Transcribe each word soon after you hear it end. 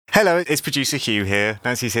Hello, it's producer Hugh here.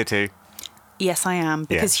 Nancy's here too. Yes, I am,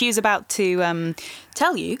 because Hugh's about to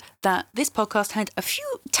tell you that this podcast had a few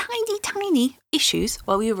tiny issues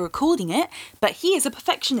while we were recording it, but he is a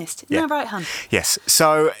perfectionist. Isn't that right, hun? Yes.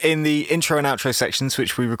 So in the intro and outro sections,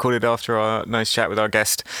 which we recorded after our nice chat with our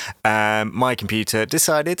guest, my computer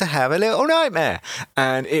decided to have a little nightmare.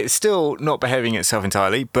 And it's still not behaving itself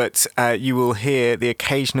entirely, but you will hear the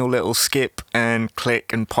occasional little skip and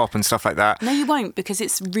click and pop and stuff like that. No, you won't, because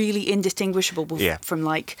it's really indistinguishable from,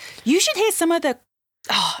 like, you should hear some other...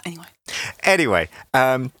 Oh, anyway.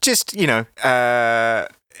 Just,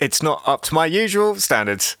 it's not up to my usual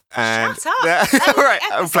standards. And shut up! All right,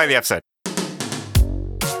 I'll play the episode.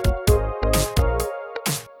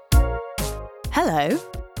 Hello,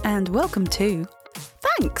 and welcome to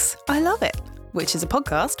Thanks, I Love It, which is a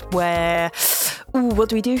podcast where... Ooh, what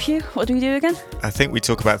do we do, Hugh? What do we do again? I think we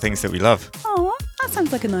talk about things that we love. Oh, that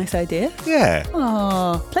sounds like a nice idea. Yeah.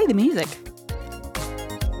 Oh, play the music.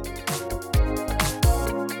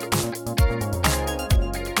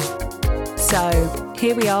 So,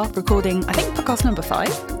 here we are recording, I think, podcast number 5.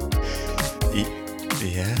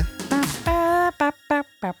 Yeah.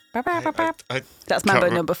 That's Mambo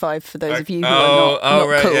number 5 for those of you who are not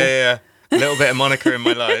right, cool. Yeah. A little bit of Monica in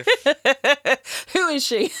my life. Who is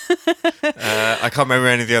she? I can't remember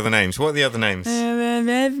any of the other names. What are the other names? I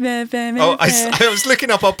was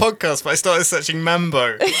looking up our podcast, but I started searching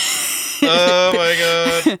Mambo. Oh my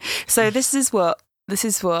god. So this is what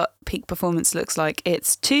peak performance looks like.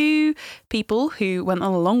 It's 2 people who went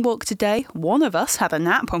on a long walk today. One of us had a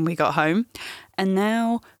nap when we got home, and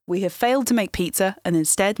now we have failed to make pizza and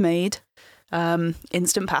instead made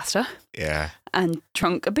instant pasta. Yeah. And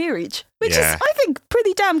drunk a beer each, which is, I think,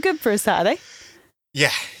 pretty damn good for a Saturday.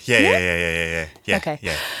 Yeah. Okay.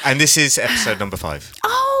 Yeah. And this is episode number 5.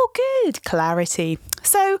 Oh, good. Clarity.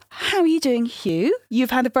 So, how are you doing, Hugh?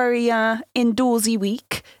 You've had a very indoorsy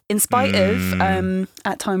week, in spite of,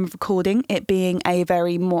 at time of recording, it being a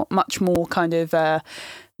very much more kind of...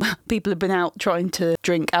 people have been out trying to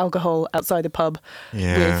drink alcohol outside a pub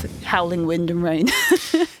with howling wind and rain.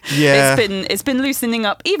 It's been loosening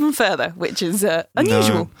up even further, which is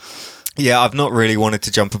unusual. No. Yeah, I've not really wanted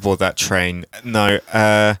to jump aboard that train. No.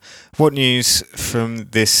 What news from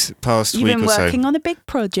this past week or so? You've been working on a big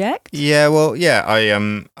project. Yeah, well, yeah, I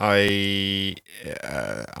am a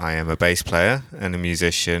bass player and a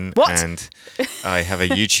musician. What? And I have a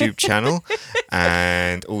YouTube channel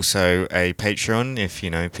and also a Patreon if,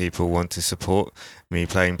 people want to support me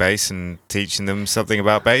playing bass and teaching them something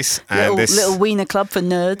about bass. And little wiener club for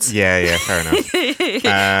nerds. Yeah, fair enough.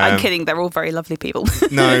 I'm kidding. They're all very lovely people.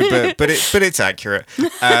 No, but it's accurate.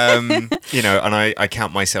 And I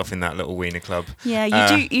count myself in that little wiener club.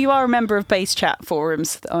 Yeah, you are a member of Bass Chat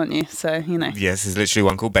forums, aren't you? So Yes, there's literally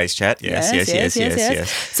one called Bass Chat. Yes.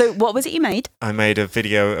 So what was it you made? I made a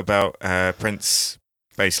video about Prince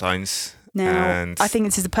bass lines. Now, I think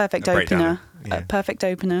this is a perfect opener. Yeah. A perfect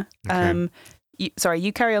opener. Okay.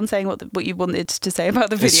 You carry on saying what you wanted to say about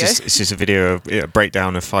the video. It's just a video of a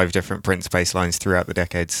breakdown of 5 different Prince bass lines throughout the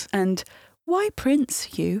decades. And why Prince,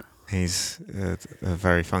 Hugh? He's a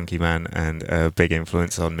very funky man and a big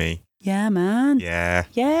influence on me. Yeah, man. Yeah.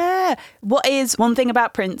 What is one thing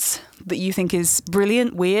about Prince that you think is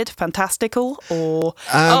brilliant, weird, fantastical, or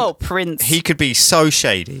Prince? He could be so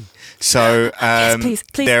shady. So please,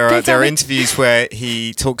 there are interviews where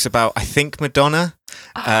he talks about, I think, Madonna.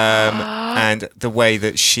 And the way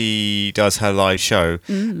that she does her live show.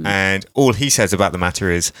 And all he says about the matter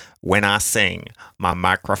is, when I sing, my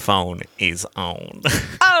microphone is on.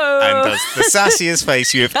 And does the sassiest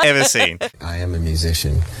face you have ever seen. I am a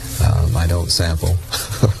musician. I don't sample.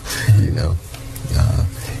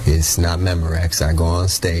 It's not Memorex. I go on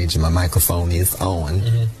stage and my microphone is on.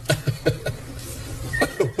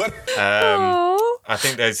 I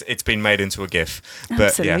think it's been made into a GIF.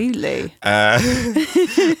 But absolutely.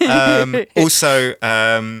 Also,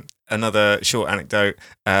 another short anecdote.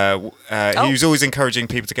 He was always encouraging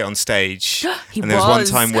people to get on stage. He and there was one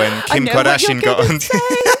time when Kim Kardashian got on.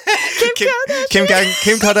 Kim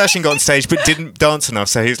Kardashian got on stage but didn't dance enough,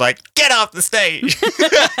 so he was like, "Get off the stage!"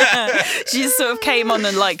 She just sort of came on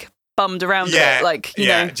and bummed around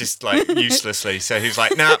it, just uselessly. So he was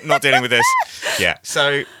like, "No, not dealing with this." Yeah.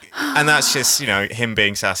 So, and that's just him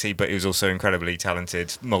being sassy, but he was also incredibly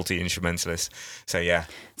talented multi-instrumentalist. So yeah.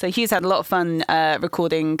 So Hugh's had a lot of fun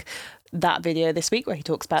recording that video this week where he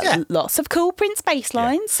talks about lots of cool Prince bass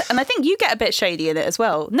lines, and I think you get a bit shady in it as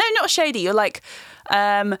well. No, not shady. You're like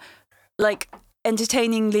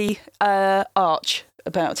entertainingly arch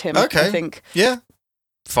about him. Okay. I think. Yeah.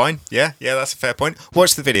 Fine. Yeah, that's a fair point.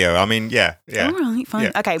 Watch the video. I mean, yeah. All right, fine.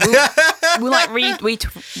 Yeah. Okay, we'll like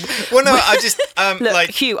Well, no, I just Look, like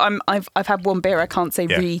Hugh, I've had one beer. I can't say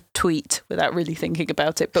Yeah. retweet without really thinking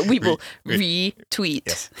about it, but we will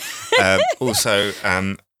retweet. Yes. Also,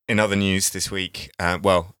 in other news this week,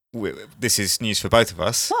 this is news for both of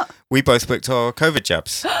us. What? We both booked our COVID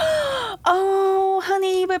jabs. Oh,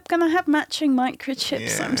 honey, we're gonna have matching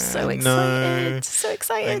microchips. Yeah, I'm so I excited. know. So I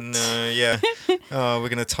excited. know, yeah. Oh, we're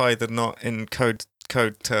gonna tie the knot in code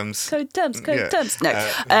terms. Code terms.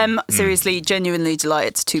 Yeah. No, seriously, genuinely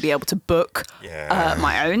delighted to be able to book Yeah.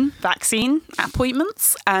 my own vaccine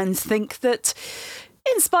appointments and think that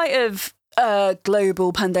in spite of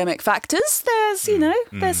global pandemic factors,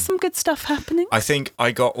 there's some good stuff happening. I think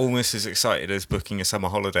I got almost as excited as booking a summer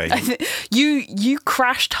holiday. You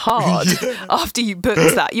crashed hard after you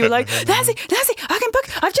booked that. You were like, Lazzy, I can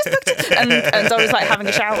book. I've just booked it, and I was like having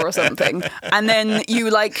a shower or something, and then you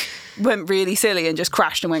like went really silly and just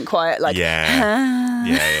crashed and went quiet. Like, Yeah.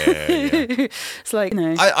 It's like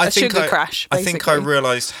I a think sugar crash. I think I basically.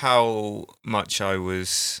 realised how much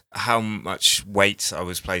weight I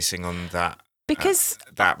was placing on that because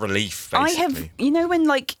that relief. I Basically. have, when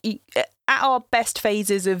like at our best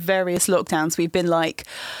phases of various lockdowns, we've been like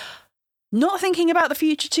not thinking about the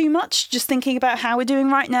future too much, just thinking about how we're doing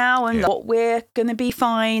right now and what we're going to be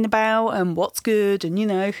fine about and what's good and,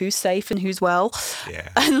 who's safe and who's well. Yeah.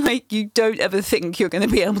 And like, you don't ever think you're going to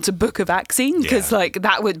be able to book a vaccine because like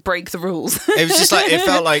that would break the rules. It was just like, it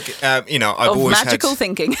felt like, I've always magical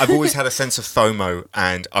thinking. I've always had a sense of FOMO,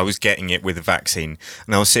 and I was getting it with a vaccine.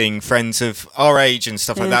 And I was seeing friends of our age and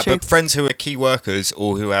stuff like Yeah, that, true. but friends who are key workers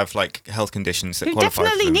or who have like health conditions that Who qualify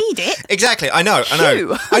definitely for them. need it. Exactly. I know.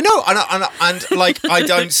 Phew. And like, I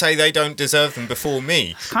don't say they don't deserve them before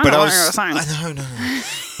me. I But know I what was, you're saying. I know.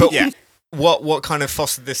 But yeah, what kind of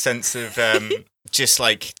fostered this sense of just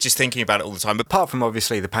thinking about it all the time. But apart from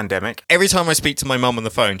obviously the pandemic, every time I speak to my mum on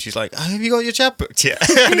the phone, she's like, "Oh, have you got your jab booked yet?"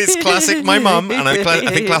 And it's classic my mum, and I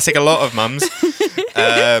think classic a lot of mums.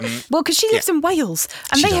 Well, because she lives in Wales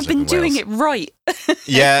and She they does have been live in doing Wales. it right.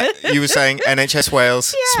 Yeah, you were saying NHS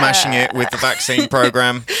Wales smashing it with the vaccine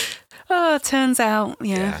programme. Oh, turns out,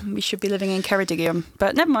 we should be living in Ceredigion,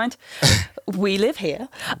 but never mind. We live here.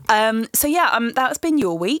 That's been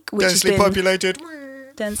your week, which Densely has been populated.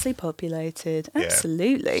 densely populated.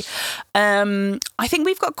 Absolutely. I think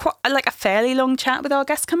we've got quite, a fairly long chat with our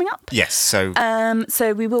guests coming up. Yes, so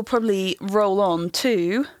So we will probably roll on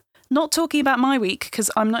to not talking about my week because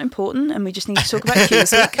I'm not important and we just need to talk about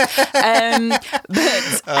Hugh's week.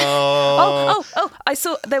 I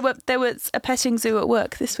saw there was a petting zoo at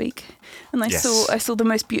work this week, and I saw the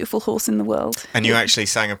most beautiful horse in the world. and you actually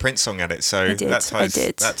sang a Prince song at it, so I did.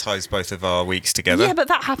 that ties both of our weeks together. Yeah, but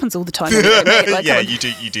that happens all the time. Anyway, mate. Like, yeah, come on.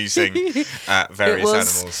 you do sing various It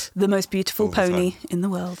was animals. the most beautiful all the pony in the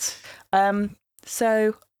world.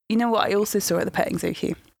 So you know what I also saw at the petting zoo,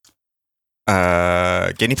 Hugh?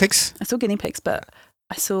 Guinea pigs? I saw guinea pigs, but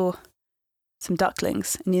I saw some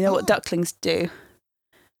ducklings. And you know what ducklings do?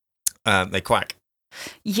 They quack.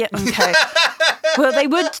 Yeah, okay. Well, they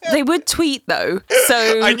would tweet though.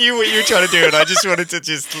 So I knew what you were trying to do, and I just wanted to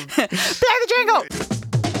play the jingle.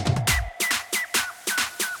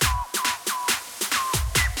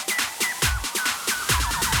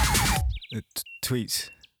 Tweets.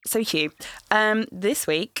 So Hugh, this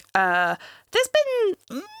week there's been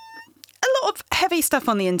a lot of heavy stuff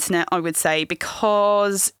on the internet, I would say,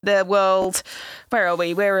 because the world, where are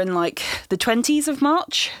we? We're in like the 20s of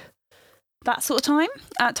March, that sort of time,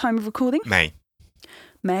 at time of recording. May.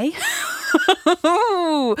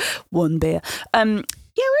 One beer. We're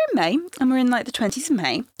in May, and we're in like the 20s of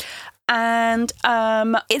May. And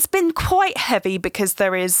it's been quite heavy because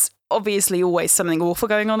there is obviously always something awful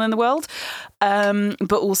going on in the world,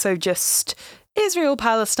 but also just Israel,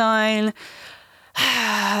 Palestine.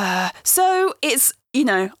 So it's,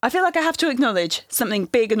 I feel like I have to acknowledge something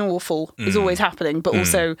big and awful is always happening, but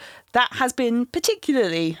also that has been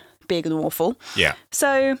particularly big and awful. Yeah.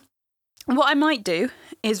 So what I might do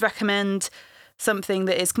is recommend something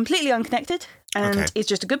that is completely unconnected and is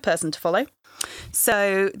just a good person to follow.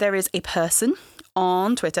 So there is a person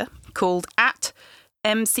on Twitter called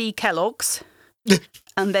 @MC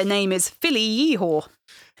and their name is Philly Yeehaw.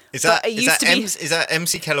 Is that is that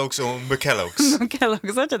MC Kellogg's or McKellogg's?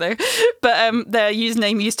 Kellogg's, I don't know. But their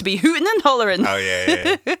username used to be Hootin' and Hollerin'. Oh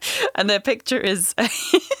yeah. And their picture is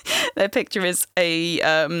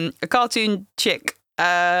a cartoon chick,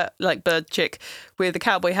 like bird chick, with a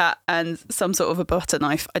cowboy hat and some sort of a butter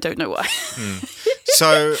knife. I don't know why.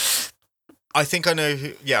 So I think I know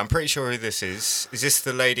who. Yeah, I'm pretty sure who this is. Is this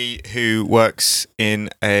the lady who works in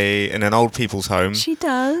an old people's home? She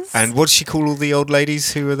does. And what does she call all the old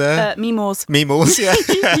ladies who were there? Meemaws. Meemaws, yeah.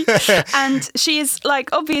 And she is like,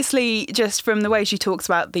 obviously, just from the way she talks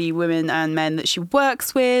about the women and men that she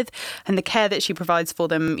works with and the care that she provides for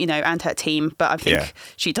them, you know, and her team. But I think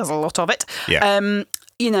she does a lot of it. Yeah.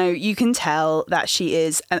 You know, you can tell that she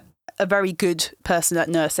is a very good person at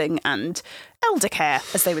nursing and elder care,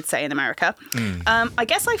 as they would say in America. I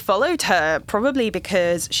guess I followed her probably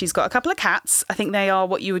because she's got a couple of cats. I think they are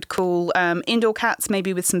what you would call indoor cats,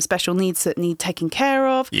 maybe with some special needs that need taken care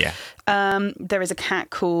of. Yeah. There is a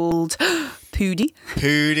cat called Pootie.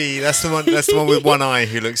 Pootie, that's the one. That's the one with one eye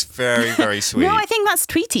who looks very, very sweet. No, I think that's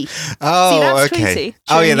Tweety. Oh, See, that's okay. Tweety.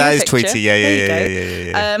 Oh, Showing yeah, that you a is picture. Tweety. Yeah. There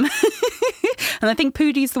you go. And I think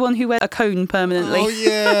Pootie's the one who wears a cone permanently. Oh,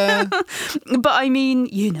 yeah. But I mean,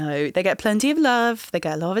 you know, they get plenty of love. They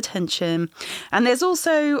get a lot of attention. And there's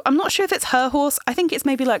also, I'm not sure if it's her horse. I think it's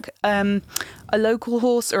maybe like a local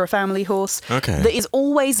horse or a family horse that is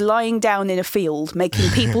always lying down in a field, making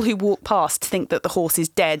people who walk past think that the horse is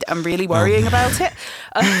dead and really worrying about it.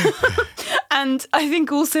 And I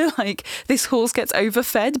think also like this horse gets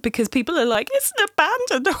overfed because people are like, it's an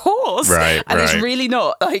abandoned horse. Right, and it's right. really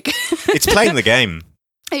not. Like It's playing the game.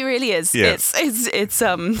 It really is. Yeah.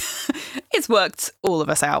 It's worked all of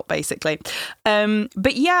us out basically.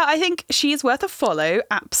 But yeah, I think she is worth a follow,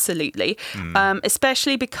 absolutely.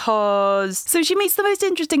 Especially because she meets the most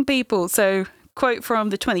interesting people. So quote from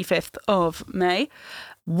the 25th of May.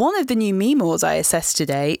 One of the new Meemaws I assessed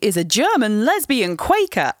today is a German lesbian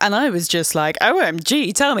Quaker. And I was just like,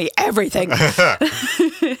 OMG, tell me everything. And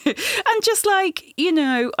just like, you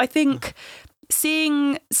know, I think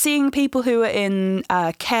seeing people who are in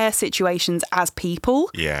care situations as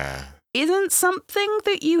people isn't something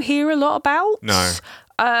that you hear a lot about. No.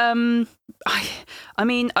 I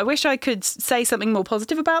mean, I wish I could say something more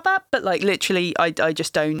positive about that, but like literally I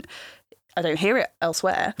just don't hear it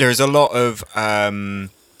elsewhere. There is a lot of the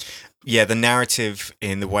narrative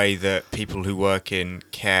in the way that people who work in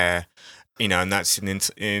care, you know, and that's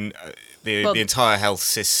in the entire health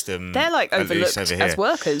system. They're like overlooked as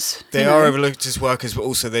workers. They are overlooked as workers, but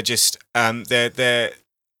also they're just they're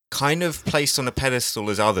kind of placed on a pedestal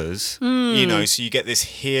as others. You know, so you get this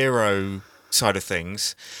hero side of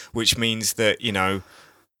things, which means that, you know,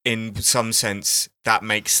 in some sense that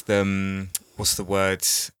makes them, what's the word?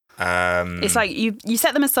 It's like you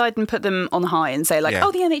set them aside and put them on high and say like,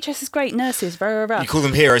 oh, the NHS is great, nurses, rah, rah, rah. You call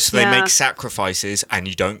them heroes, so they make sacrifices, and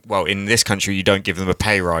you don't. Well, in this country, you don't give them a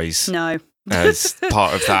pay rise. No. As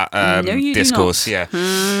part of that no, you discourse, do not.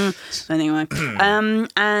 Anyway,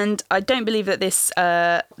 and I don't believe that this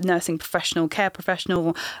nursing professional, care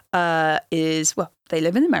professional, is, well, they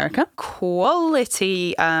live in America.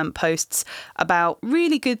 Quality posts about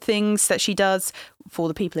really good things that she does for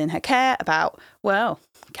the people in her care, about, well,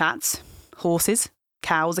 cats, horses,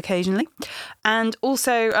 cows occasionally. And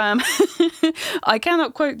also, I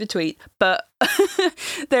cannot quote the tweet, but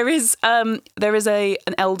there is an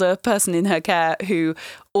elder person in her care who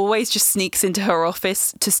always just sneaks into her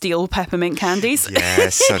office to steal peppermint candies.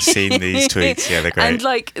 Yes, I've seen these tweets. Yeah, they're great. And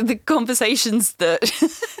like the conversations that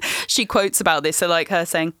she quotes about this are like her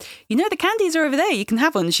saying, you know, the candies are over there, you can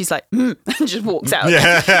have one. And she's like, and just walks out.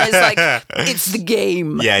 Yeah. And it's like, it's the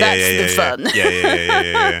game. That's the fun.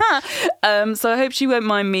 Yeah. So I hope she won't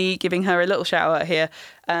mind me giving her a little shout out here.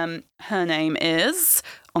 Her name is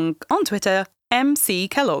on Twitter, MC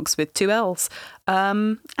Kellogg's with 2 L's.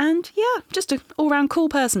 And yeah, just an all-round cool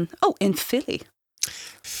person. Oh, in Philly.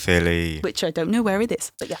 Which I don't know where it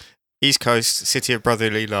is, but yeah. East Coast, city of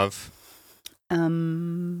brotherly love.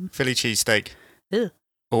 Philly cheesesteak. Ugh.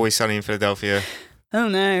 Always Sunny in Philadelphia. Oh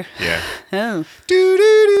no. Yeah. Oh.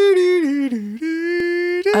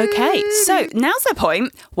 Okay, so now's the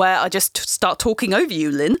point where I just start talking over you,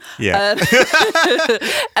 Lynn. Yeah.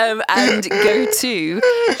 And go to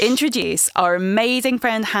introduce our amazing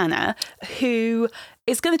friend Hannah, who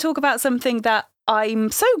is going to talk about something that I'm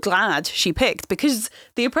so glad she picked, because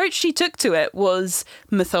the approach she took to it was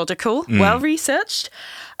methodical, well-researched,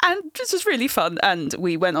 and this was really fun. And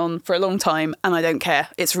we went on for a long time, and I don't care.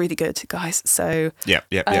 It's really good, guys. So Yep.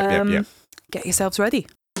 Get yourselves ready.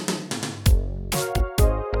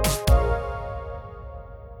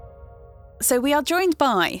 So we are joined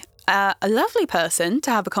by a lovely person to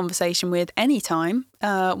have a conversation with anytime.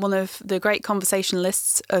 One of the great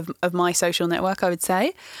conversationalists of my social network, I would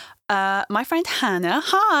say. My friend Hannah.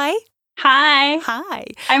 Hi. Hi. Hi.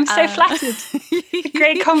 I'm so flattered.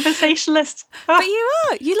 Great conversationalist. Oh, But you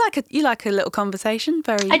are. You like a little conversation.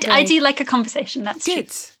 I do like a conversation. That's Good.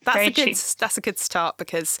 true. That's Very a good. true. That's a good start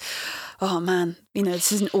because, oh man,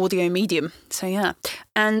 this is an audio medium. So yeah.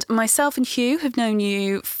 And myself and Hugh have known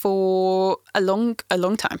you for a long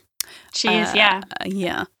time. Jeez, Yeah.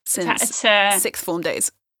 Since It's sixth form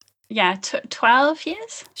days. 12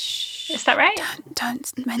 years. Shh. Is that right? Don't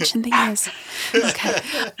mention the years. Okay.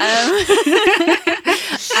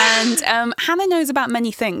 And Hannah knows about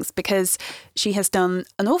many things because she has done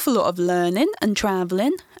an awful lot of learning and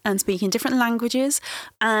travelling and speaking different languages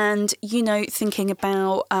and, thinking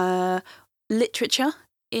about literature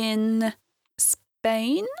in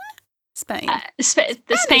Spain. Spain.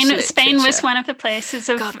 Spain was one of the places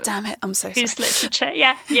of God damn it! I'm so sorry. whose literature.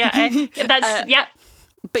 That's yeah.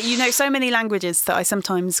 But so many languages that I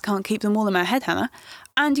sometimes can't keep them all in my head, Hannah.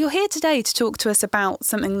 And you're here today to talk to us about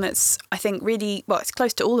something that's, I think, really, it's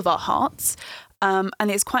close to all of our hearts. And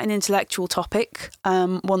it's quite an intellectual topic,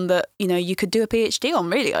 one that, you could do a PhD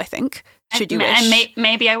on, really, I think, should you wish. And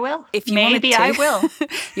maybe I will. If you maybe wanted to. I will.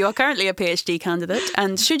 You are currently a PhD candidate.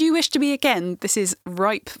 And should you wish to be again, this is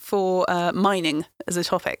ripe for mining as a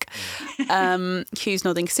topic. Hugh's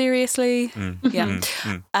nodding seriously. So,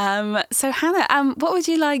 Hannah, what would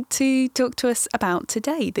you like to talk to us about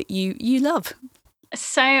today that you love?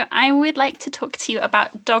 So I would like to talk to you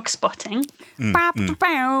about dog spotting.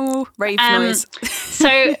 Rave noise. So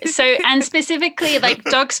and specifically like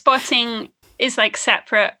dog spotting is like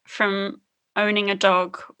separate from owning a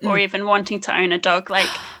dog or even wanting to own a dog. Like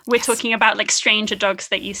we're talking about like stranger dogs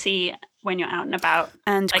that you see when you're out and about.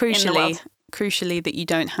 And like, crucially that you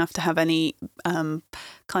don't have to have any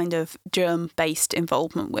kind of germ-based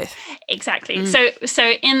involvement with. Exactly. So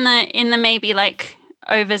in the maybe like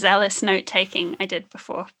overzealous note taking I did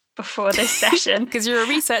before this session because you're a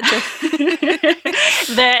researcher.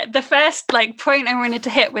 the first like point I wanted to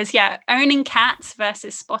hit was owning cats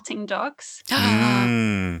versus spotting dogs.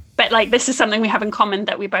 But like this is something we have in common,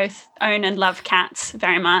 that we both own and love cats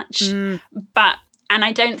very much. But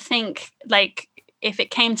I don't think like if it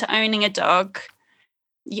came to owning a dog,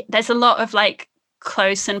 there's a lot of like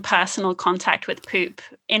close and personal contact with poop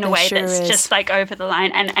in a way that's just like over the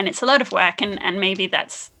line, and it's a lot of work, and maybe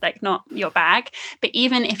that's like not your bag, but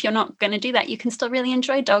even if you're not going to do that, you can still really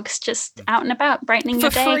enjoy dogs just out and about, brightening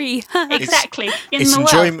your day for free. Exactly.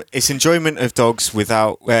 It's enjoyment of dogs with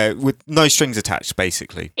no strings attached,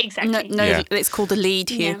 basically. Exactly. No, it's called a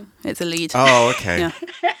lead here. It's a lead. Oh, okay. Yeah.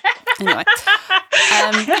 Anyway,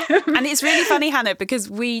 and it's really funny, Hannah, because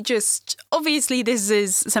we just obviously this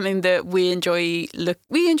is something that we enjoy.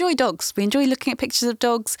 We enjoy dogs. We enjoy looking at pictures of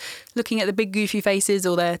dogs, looking at the big goofy faces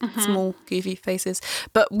or their small goofy faces.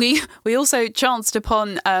 But we also chanced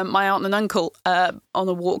upon my aunt and uncle on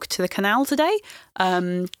a walk to the canal today,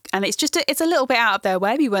 and it's a little bit out of their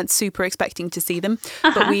way. We weren't super expecting to see them,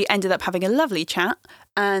 but we ended up having a lovely chat.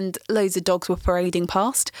 And loads of dogs were parading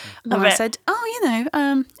past. And I said,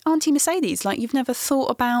 Auntie Mercedes, like you've never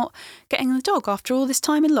thought about getting a dog after all this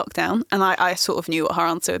time in lockdown? And I sort of knew what her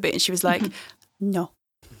answer would be. And she was like, no.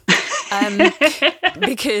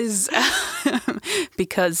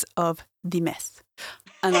 Because of the mess.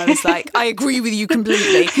 And I was like, I agree with you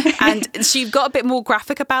completely. And she got a bit more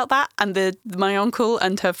graphic about that. And my uncle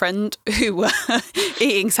and her friend who were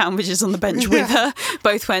eating sandwiches on the bench with her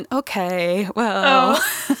both went, okay, well.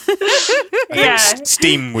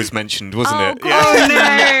 Steam was mentioned, wasn't it? Oh, no.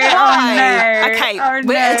 Okay,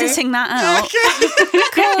 we're editing that out.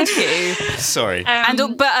 God, Hugh. Sorry.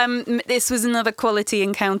 But this was another quality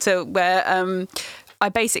encounter where I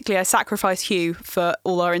sacrificed Hugh for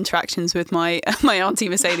all our interactions with my auntie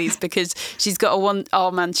Mercedes because she's got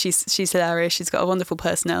she's hilarious. She's got a wonderful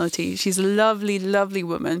personality. She's a lovely, lovely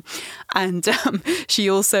woman, and she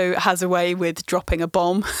also has a way with dropping a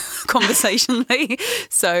bomb conversationally.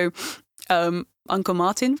 So Uncle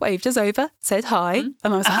Martin waved us over, said hi, and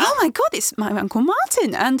I was like, oh my God, it's my Uncle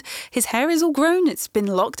Martin, and his hair is all grown. It's been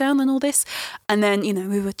lockdown and all this, and then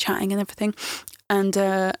we were chatting and everything. And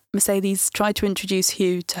Mercedes tried to introduce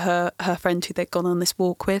Hugh to her friend who they'd gone on this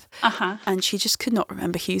walk with. And she just could not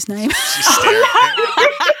remember Hugh's name.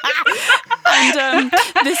 And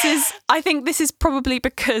I think this is probably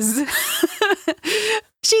because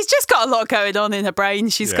She's just got a lot going on in her brain.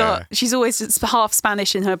 She's always half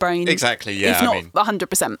Spanish in her brain. Exactly, yeah. If not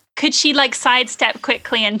 100%. Could she like sidestep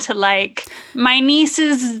quickly into like my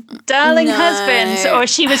niece's darling husband? Or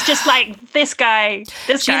she was just like, this guy.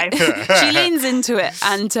 She leans into it,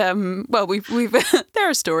 and we've there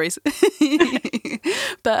are stories.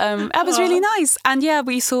 But that was really nice. And yeah,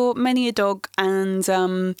 we saw many a dog, and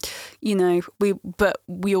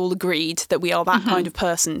we all agreed that we are that kind of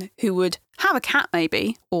person who would have a cat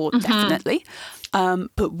maybe, or definitely,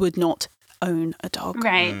 but would not own a dog.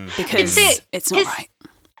 Right. Because it's not right.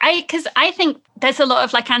 Because I think there's a lot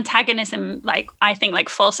of like antagonism, like I think like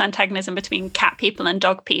false antagonism between cat people and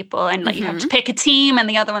dog people, and like you have to pick a team and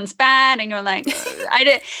the other one's bad, and you're like,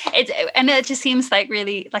 it just seems like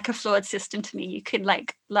really like a flawed system to me. You could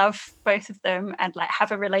like love both of them and like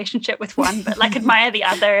have a relationship with one, but like admire the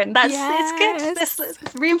other, and it's good. There's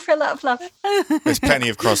room for a lot of love. There's plenty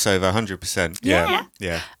of crossover, 100%. Yeah.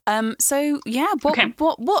 So yeah,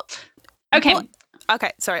 what? Okay.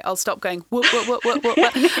 Okay, sorry, I'll stop going. What?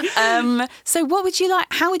 So what would you like?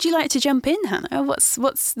 How would you like to jump in, Hannah? What's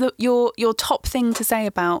your top thing to say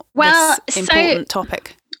about this important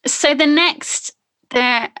topic? So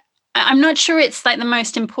I'm not sure it's like the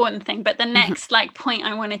most important thing, but the next like point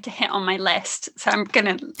I wanted to hit on my list, so I'm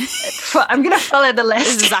gonna follow the list.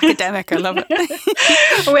 This is academic. I love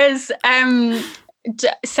it. Was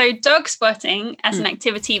so dog spotting as an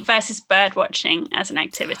activity versus bird watching as an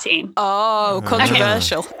activity. Oh,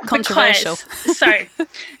 controversial. Okay. Controversial.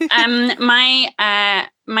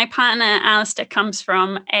 My partner Alistair comes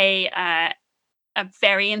from a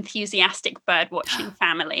very enthusiastic bird watching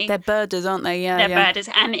family. They're birders, aren't they? Yeah, they're birders,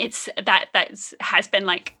 and it's that has been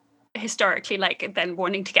like historically like then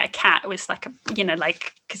wanting to get a cat was like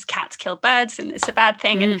because cats kill birds and it's a bad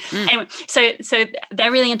thing. And anyway, so they're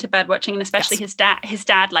really into bird watching, and especially his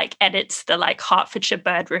dad like edits the like Hertfordshire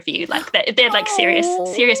Bird Review, like they're like serious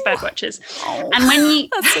bird watchers. And when he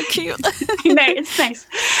that's so cute. it's nice.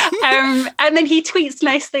 And then he tweets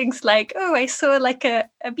nice things like, oh, I saw like a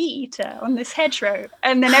bee eater on this hedgerow,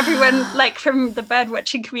 and then everyone like from the bird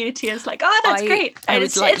watching community is like, oh, that's great. I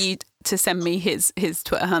would like you to send me his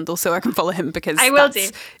Twitter handle so I can follow him, because I will do.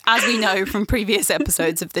 As we know from previous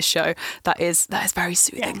episodes of this show, that is very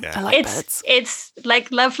soothing. I like birds. It's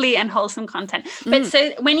like lovely and wholesome content. But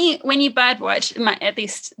so when you bird watch, at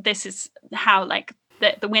least this is how like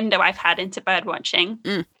the window I've had into bird watching.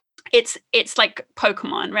 It's like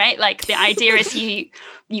Pokemon, right? Like the idea is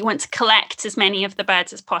you want to collect as many of the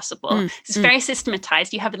birds as possible. It's very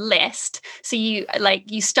systematized. You have a list. So you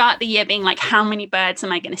start the year being like, how many birds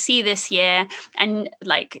am I going to see this year? And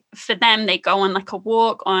like for them, they go on like a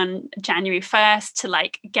walk on January 1st to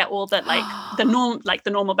like get all the like the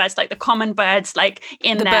normal birds, like the common birds, like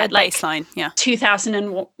in the that bird like baseline,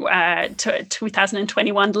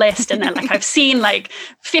 2021 list. And then like I've seen like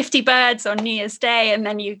 50 birds on New Year's Day, and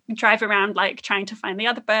then you drive around like trying to find the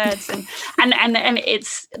other birds, and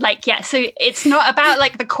it's like so it's not about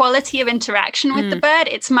like the quality of interaction with the bird.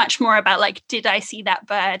 It's much more about like, did I see that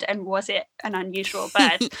bird, and was it an unusual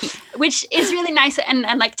bird? Which is really nice, and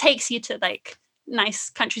like takes you to like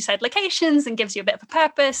nice countryside locations and gives you a bit of a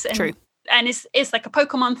purpose. And True. And it's like a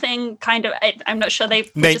Pokemon thing, kind of. I'm not sure they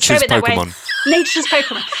Nature's describe it that Pokemon. way. Nature's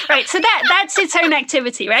Pokemon, right? So that's its own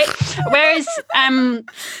activity, right? Whereas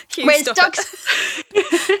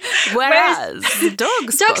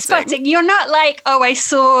dog spotting, you're not like, oh, I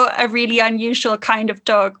saw a really unusual kind of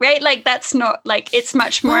dog, right? Like that's not like, it's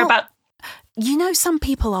much more about. Some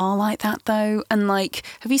people are like that though, and like,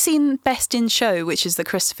 have you seen Best in Show, which is the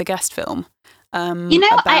Christopher Guest film?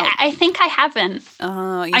 I think I haven't.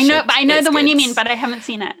 I know the one you mean, but I haven't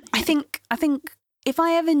seen it. I think if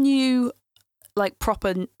I ever knew like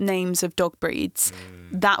proper names of dog breeds,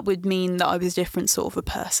 that would mean that I was a different sort of a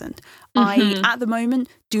person. I at the moment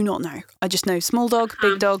do not know. I just know small dog,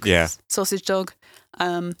 big dog, sausage dog,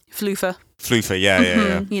 floofer. Yeah.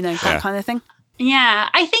 That kind of thing. Yeah,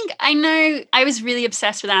 I think I know. I was really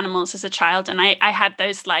obsessed with animals as a child, and I had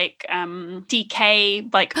those like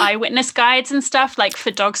DK like eyewitness guides and stuff, like for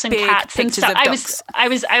dogs and cats and stuff. I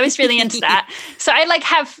was really into that. So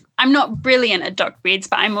I'm not brilliant at dog breeds,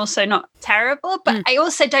 but I'm also not terrible. But I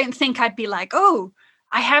also don't think I'd be like, oh,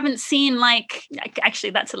 I haven't seen like, actually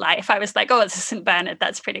that's a lie. If I was like, oh, it's a St. Bernard,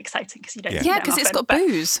 that's pretty exciting because you don't. Yeah, because it's got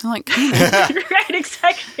booze. Like, right,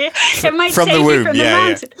 exactly. It might from save the womb. you from the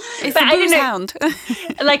mountain. It's but the booze hound.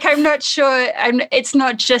 Like, I'm not sure. It's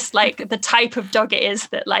not just like the type of dog it is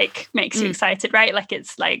that like makes you excited, right? Like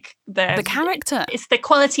it's like the character. It's the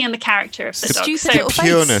quality and the character of the dog. The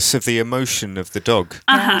pureness of the emotion of the dog,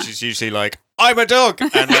 which is usually like, I'm a dog,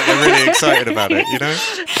 and like, they're really excited about it, you know.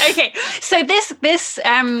 Okay, so this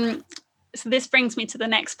brings me to the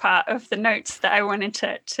next part of the notes that I wanted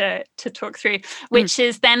to talk through, which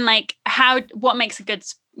is then like what makes a good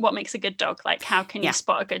dog? Like, how can you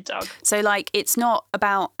spot a good dog? So like, it's not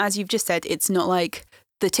about, as you've just said, it's not like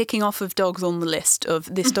the ticking off of dogs on the list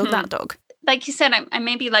of this dog, that dog. Like you said, I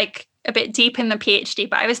may be like a bit deep in the PhD,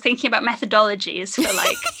 but I was thinking about methodologies for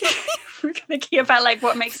like thinking about like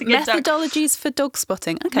what makes a good dog. Methodologies for dog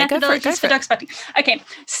spotting. Okay, methodologies for dog spotting. Okay,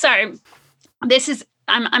 so this is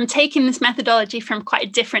I'm taking this methodology from quite a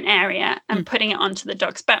different area and putting it onto the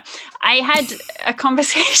dogs. But I had a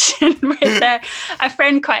conversation with a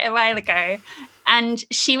friend quite a while ago, and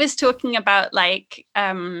she was talking about like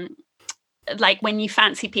when you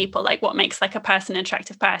fancy people, like what makes like a person an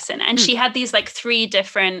attractive person. And she had these like three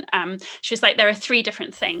different, she was like, there are three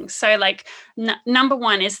different things. So like number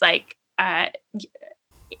one is like,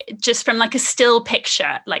 just from like a still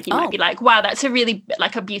picture, like you might be like, wow, that's a really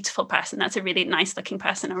like a beautiful person. That's a really nice looking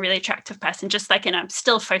person, a really attractive person. Just like in a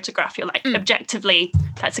still photograph, you're like objectively,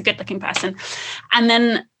 that's a good looking person. And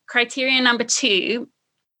then criteria number two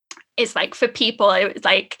is like for people, it was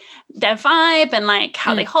like their vibe and like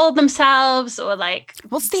how they hold themselves, or like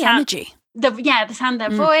what's the energy, the sound of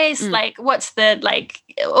their voice, like what's the like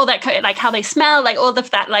all that, like how they smell, like all of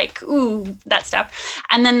that, like that stuff.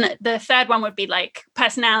 And then the third one would be like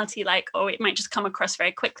personality, like it might just come across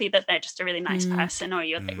very quickly that they're just a really nice person, or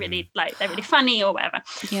you're really like they're really funny or whatever.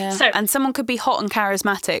 So and someone could be hot and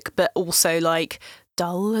charismatic but also like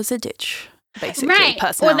dull as a ditch, basically, right,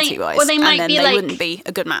 personality-wise, or they might and then be they like, wouldn't be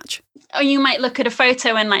a good match. Or you might look at a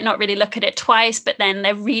photo and like not really look at it twice, but then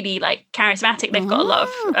they're really like charismatic. They've got a lot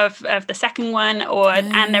of the second one,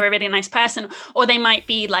 and they're a really nice person. Or they might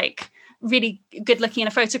be like really good looking in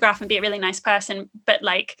a photograph and be a really nice person, but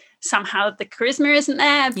like somehow the charisma isn't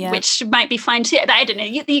there, which might be fine too. I don't know.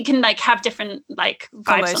 You can like have different like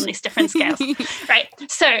vibes on these different scales, right?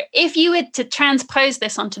 So if you were to transpose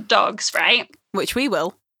this onto dogs, right? Which we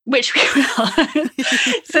will.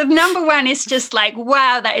 So number one is just like,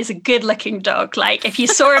 wow, that is a good looking dog. Like if you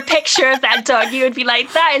saw a picture of that dog, you would be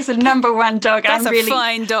like, that is the number one dog. That's a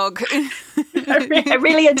fine dog. I'm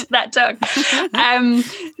really into that dog.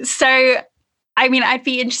 So I mean, I'd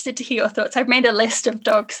be interested to hear your thoughts. I've made a list of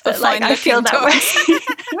dogs that like I feel that way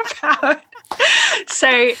about.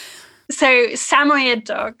 So Samoyed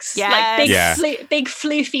dogs, like big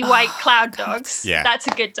floofy white cloud dogs. Yeah, that's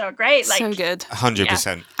a good dog, right? Like so good,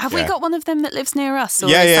 100%. Have we got one of them that lives near us? Or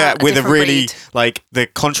with a really breed? Like the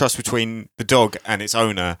contrast between the dog and its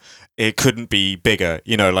owner, it couldn't be bigger.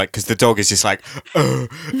 You know, like because the dog is just like,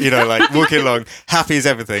 like walking along, happy as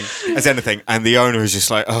anything, and the owner is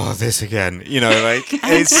just like, oh, this again. You know, like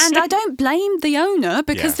and I don't blame the owner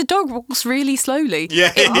because the dog walks really slowly.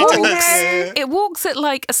 Yeah, it walks at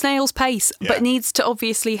like a snail's pace, but needs to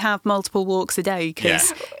obviously have multiple walks a day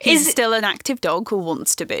because he's still an active dog, or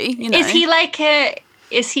wants to be. You know, is he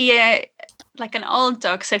like an old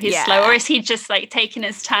dog, so he's slow, or is he just like taking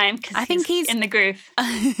his time because I think he's in the groove?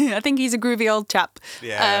 I think he's a groovy old chap,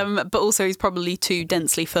 but also he's probably too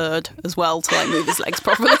densely furred as well to like move his legs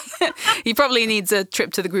properly. He probably needs a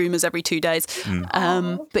trip to the groomers every 2 days.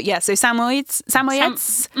 But yeah, so Samoyeds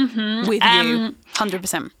with you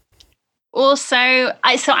 100%. Also,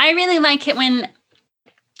 I really like it when,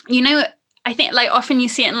 I think like often you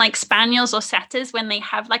see it in like spaniels or setters when they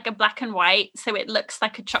have like a black and white, so it looks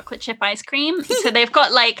like a chocolate chip ice cream. So they've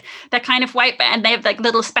got like they're kind of white, and they have like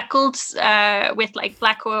little speckles with like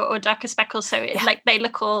black or darker speckles. So it, like they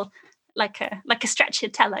look all like a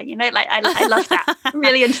stracciatella, like I love that. I'm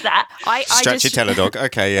really into that. Stracciatella dog.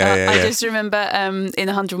 Okay, I just remember in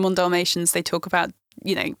 101 Dalmatians they talk about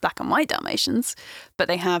black and white Dalmatians, but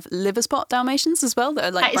they have liver spot Dalmatians as well that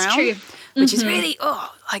are like that brown, is true. Which is really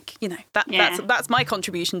that's my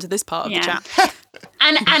contribution to this part of the chat.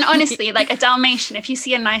 And honestly, like a Dalmatian, if you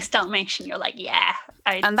see a nice Dalmatian, you're like,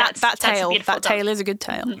 that tail is a good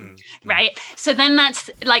tail, right? So then that's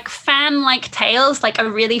like fan-like tails, like a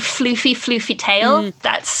really floofy tail.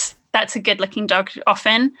 That's a good-looking dog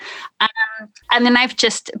often. And then I've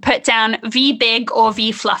just put down V big or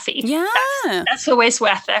V fluffy. Yeah. That's always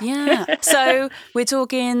worth it. Yeah. So we're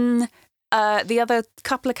talking the other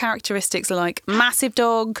couple of characteristics are like massive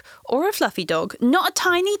dog or a fluffy dog. Not a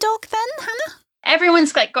tiny dog then, Hannah?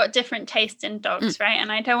 Everyone's like got different taste in dogs, right?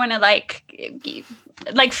 And I don't want to like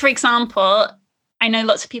for example, I know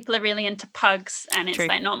lots of people are really into pugs, and it's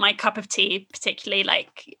like not my cup of tea, particularly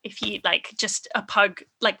like if you like just a pug,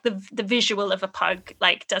 like the visual of a pug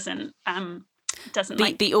like doesn't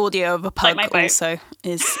doesn't the audio of a pug my boat. also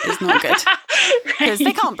is not good because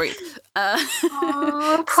they can't breathe.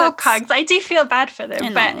 Oh, poor pugs. I do feel bad for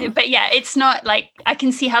them, but yeah, it's not like I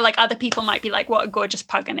can see how like other people might be like, what a gorgeous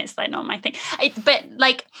pug, and it's like not my thing. But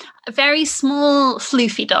like very small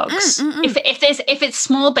floofy dogs. If it's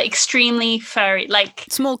small but extremely furry, like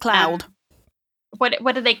small cloud.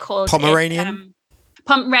 What are they called? Pomeranian.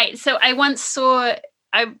 Right. So I once saw.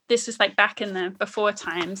 This was like back in the before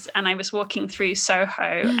times, and I was walking through Soho,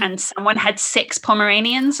 and someone had 6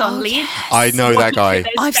 Pomeranians on lead. Yes. I know that guy.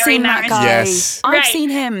 I've seen that guy. Yes. I've seen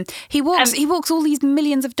him. He walks all these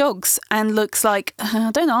millions of dogs and looks like,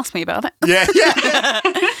 don't ask me about it. Yeah.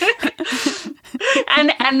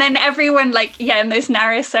 And then everyone in those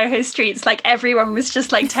narrow Soho streets, like everyone was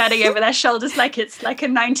just like turning over their shoulders like it's like a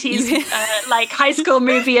 90s like high school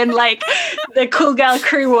movie, and like the cool girl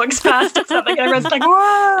crew walks past or something, and everyone's like,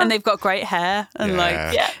 whoa. And they've got great hair, and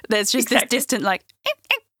there's just this distant like,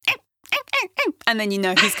 and then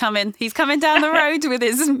he's coming down the road with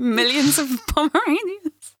his millions of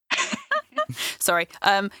Pomeranians. Sorry.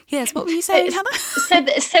 Yes. What were you saying, Hannah? So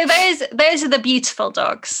those are the beautiful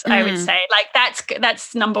dogs. I would say, like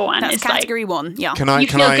that's number one. That's it's category one. Yeah. Can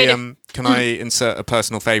I insert a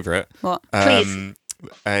personal favourite? What? Please.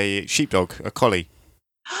 A sheepdog, a collie.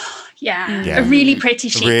 Yeah. A really pretty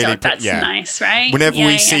sheepdog. That's nice, right? Whenever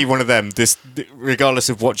we see one of them, this, regardless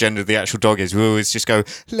of what gender the actual dog is, we always just go,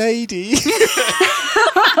 lady.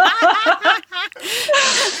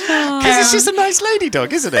 Because it's just a nice lady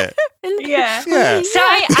dog, isn't it? Yeah. Yeah. So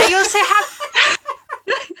I also have...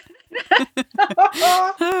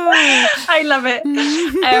 I love it.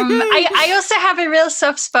 I also have a real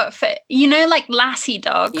soft spot for, like Lassie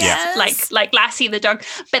dogs, like Lassie the dog,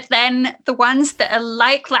 but then the ones that are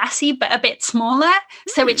like Lassie but a bit smaller.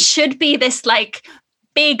 So it should be this like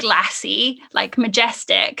big Lassie, like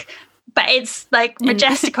majestic, but it's like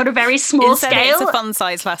majestic on a very small scale. It's a fun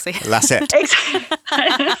size Lassie. Lassette.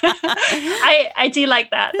 I do like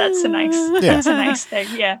that. That's a nice thing.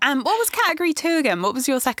 Yeah. And what was category 2 again? What was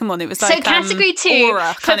your second one? It was like category 2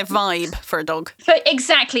 aura kind of vibe for a dog.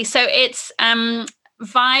 Exactly. So it's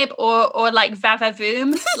vibe or like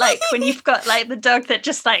vavavoom, like when you've got like the dog that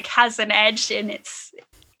just like has an edge in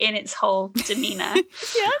its whole demeanor.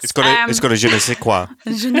 Yes. It's got a je ne sais quoi.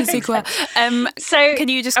 Je ne sais quoi. So can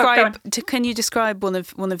you describe one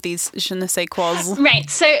of these je ne sais quois? Right.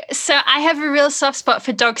 So I have a real soft spot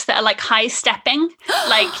for dogs that are like high stepping,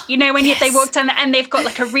 like when they walk down and they've got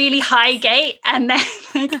like a really high gait, and then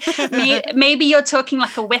like, maybe you're talking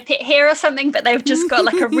like a whippet here or something, but they've just got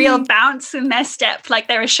like a real bounce in their step, like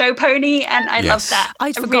they're a show pony, and I love that.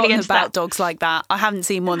 I'd forgotten about dogs like that. I haven't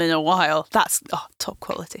seen one in a while. That's top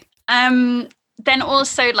quality. Then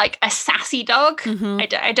also like a sassy dog.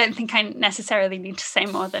 I don't think I necessarily need to say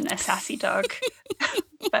more than a sassy dog,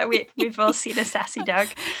 but we've all seen a sassy dog.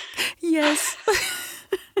 Yes.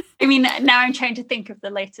 I mean, now I'm trying to think of the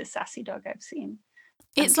latest sassy dog I've seen.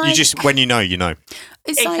 It's like, you just, when you know.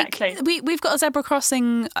 It's exactly. Like we've got a zebra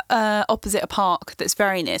crossing opposite a park that's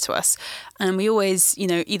very near to us, and we always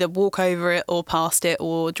either walk over it or past it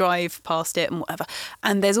or drive past it and whatever,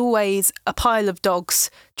 and there's always a pile of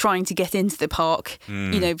dogs trying to get into the park,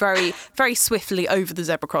 very, very swiftly over the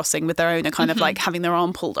zebra crossing with their owner kind of like having their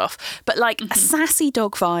arm pulled off. But like a sassy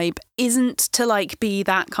dog vibe isn't to like be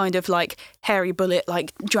that kind of like hairy bullet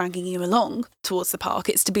like dragging you along towards the park.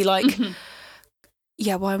 It's to be like,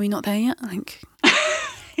 yeah, why are we not there yet? Like,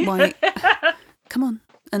 why? Come on.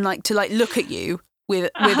 And like to like look at you with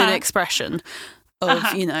an expression of,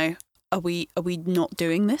 are we not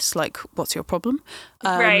doing this? Like, what's your problem?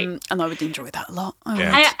 Right. And I would enjoy that a lot.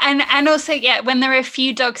 And also, when there are a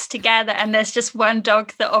few dogs together and there's just one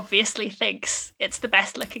dog that obviously thinks it's the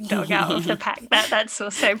best looking dog out of the pack, that's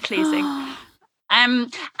also pleasing. And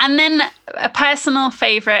then a personal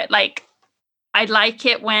favorite, like, I like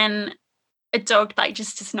it when a dog like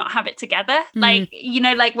just does not have it together, like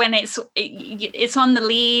like when it's on the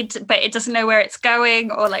lead but it doesn't know where it's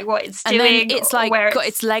going or like what it's doing, and then it's like got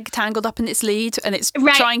its leg tangled up in its lead and it's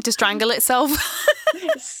trying to strangle itself.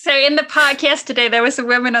 So in the park yesterday there was a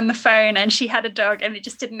woman on the phone and she had a dog and it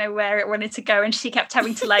just didn't know where it wanted to go, and she kept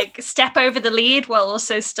having to like step over the lead while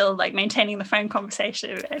also still like maintaining the phone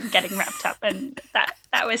conversation and getting wrapped up, and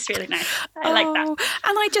that was really nice. I like that. And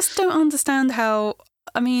I just don't understand how,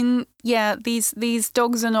 I mean, these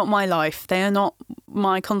dogs are not my life. They are not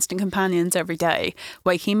my constant companions every day,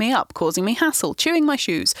 waking me up, causing me hassle, chewing my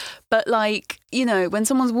shoes. But like, when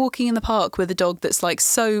someone's walking in the park with a dog that's like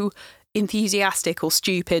so enthusiastic or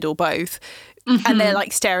stupid or both, and they're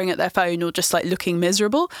like staring at their phone or just like looking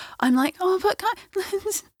miserable, I'm like, oh, but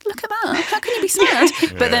look at that. How can you be sad?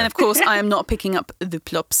 But then, of course, I am not picking up the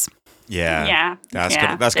plops. Yeah. That's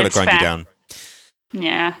got to grind fair. you down.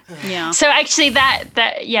 Yeah. So actually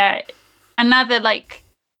another like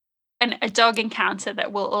a dog encounter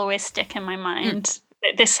that will always stick in my mind.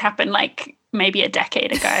 This happened like maybe a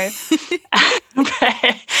decade ago.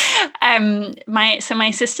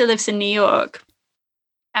 My sister lives in New York,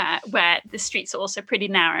 where the streets are also pretty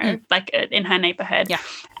narrow, like in her neighborhood. Yeah.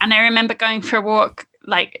 And I remember going for a walk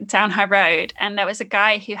like down her road, and there was a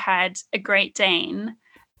guy who had a Great Dane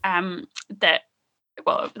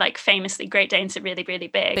like famously Great Danes are really, really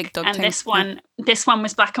big dog and thing. this one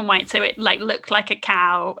was black and white, so it like looked like a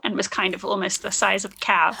cow and was kind of almost the size of a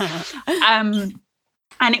cow.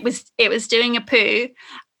 And it was doing a poo,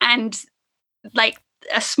 and like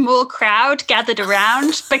a small crowd gathered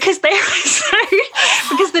around because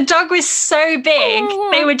because the dog was so big.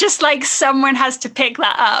 They were just like, someone has to pick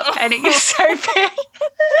that up, and it was so big.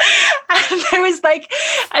 And there was like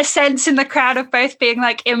a sense in the crowd of both being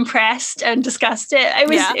like impressed and disgusted.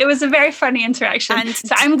 It was a very funny interaction. And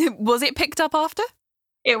so was it picked up after?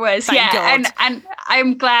 It was, Thank God. and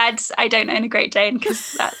I'm glad I don't own a Great Dane,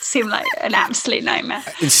 because that seemed like an absolute nightmare.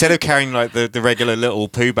 Instead of carrying like the regular little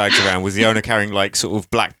poo bags around, was the owner carrying like sort of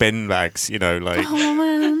black bin bags? You know, like. Oh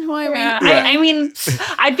man, why are we? I mean,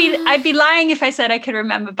 I'd be lying if I said I could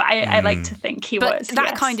remember, but I like to think he was.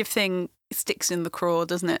 That kind of thing sticks in the craw,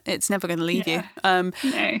 doesn't it? It's never going to leave you. No.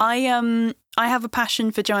 I have a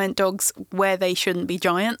passion for giant dogs where they shouldn't be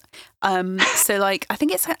giant. So like, I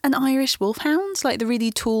think it's an Irish wolfhound, like the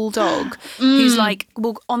really tall dog, who's like,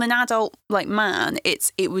 well, on an adult like man,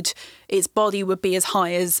 its body would be as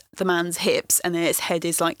high as the man's hips, and then its head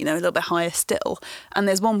is like, you know, a little bit higher still. And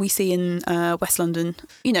there's one we see in West London,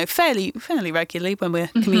 you know, fairly regularly when we're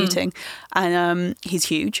commuting, and he's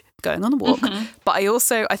huge, going on a walk. But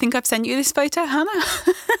I think I've sent you this photo, Hannah.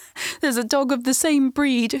 There's a dog of the same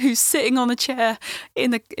breed who's sitting on a chair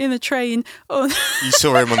in a train. You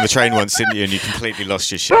saw him on the train once, didn't you? And you completely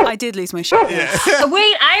lost your shit. I did lose my shit. Yeah.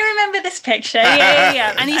 Wait, I remember this picture.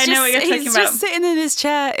 Yeah. And I know what you're talking about. He's just sitting in his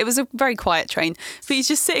chair. It was a very quiet train, but he's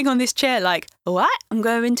just sitting on this chair like, what? I'm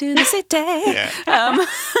going to the city. And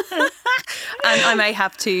I may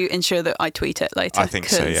have to ensure that I tweet it later. I think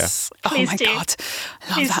so, yeah. Please my do. God.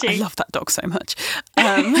 I love that dog so much.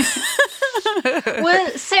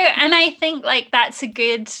 Well, so, and I think like that's a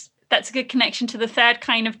good connection to the third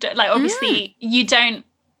kind of like, obviously you don't,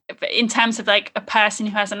 in terms of like a person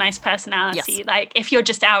who has a nice personality, like if you're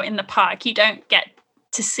just out in the park, you don't get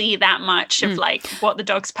to see that much of like what the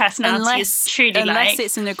dog's personality is truly like. Unless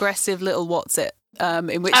it's an aggressive little what's it,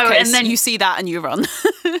 in which case and then, you see that and you run.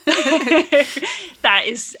 That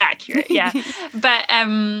is accurate, yeah. But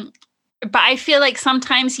I feel like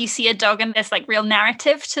sometimes you see a dog and there's like real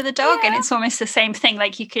narrative to the dog, and it's almost the same thing.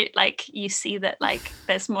 Like you see that like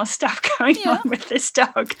there's more stuff going on with this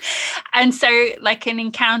dog. And so like an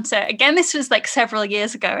encounter, again, this was like several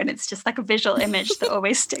years ago, and it's just like a visual image that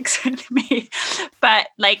always sticks with me. But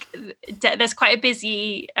like there's quite a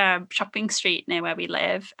busy shopping street near where we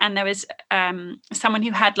live. And there was someone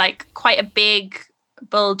who had like quite a big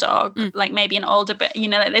bulldog, like maybe an older, but you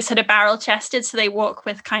know, like they sort of barrel chested, so they walk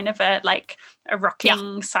with kind of a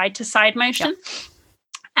rocking side to side motion.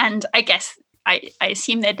 And I guess I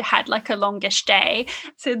assume they'd had like a longish day,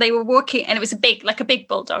 so they were walking, and it was a big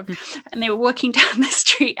bulldog, and they were walking down the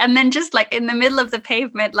street, and then just like in the middle of the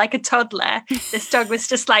pavement, like a toddler, this dog was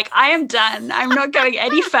just like, I am done, I'm not going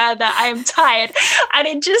any further, I am tired. And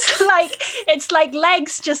it just like, it's like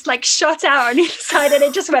legs just like shot out on either side, and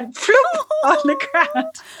it just went floop on the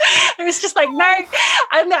ground. It was just like, no.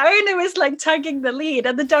 And the owner was like tugging the lead,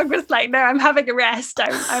 and the dog was like, no, I'm having a rest,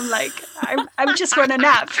 I'm just want a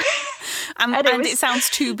nap. And it sounds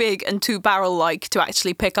too big and too barrel-like to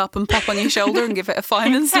actually pick up and pop on your shoulder and give it a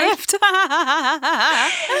fireman's lift. That's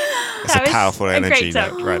a powerful energy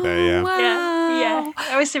right there, yeah. Wow. Yeah.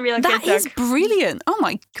 That was a real good dog. That is brilliant. Oh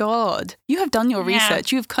my God. You have done your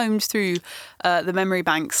research. You have combed through the memory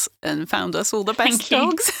banks and found us all the best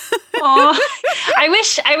dogs. I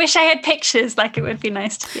wish I had pictures. Like, it would be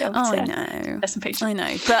nice to be able to. I know. Have some pictures. I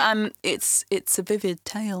know. But it's a vivid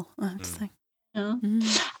tale, I have to say.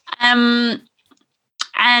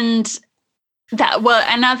 And that, well,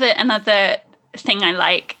 another thing I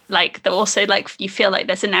like that also, like, you feel like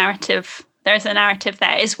there's a narrative there,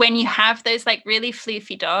 is when you have those like really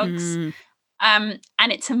floofy dogs, and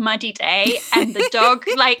it's a muddy day, and the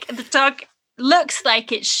dog looks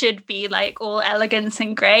like it should be like all elegance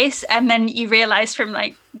and grace, and then you realize from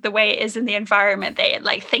like the way it is in the environment that it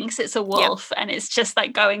like thinks it's a wolf and it's just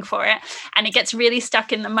like going for it, and it gets really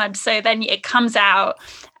stuck in the mud. So then it comes out,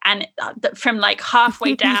 and from like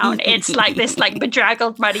halfway down it's like this like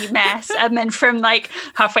bedraggled muddy mess, and then from like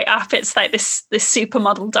halfway up it's like this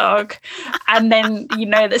supermodel dog, and then you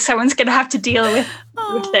know that someone's gonna have to deal with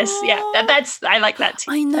this. That's I like that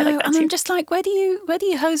too. I know, like that and too. I'm just like, where do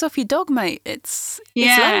you hose off your dog, mate? It's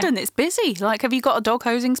London, it's busy. Like, have you got a dog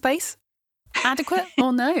hosing space adequate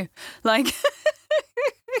or no? Like,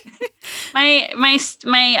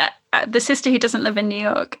 my the sister who doesn't live in New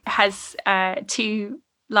York has 2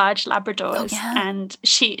 large Labradors, and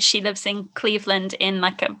she lives in Cleveland in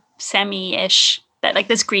like a semi-ish, that like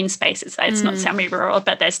there's green space. It's not semi-rural,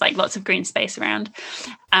 but there's like lots of green space around.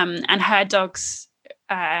 And her dogs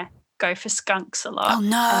go for skunks a lot. Oh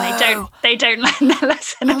no! And they don't learn their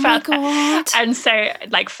lesson about that. And so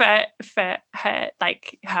like for her,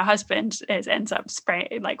 like her husband ends up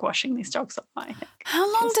washing these dogs off. I think.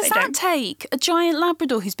 How long does that take? A giant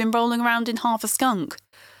Labrador who's been rolling around in half a skunk.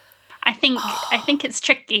 I think it's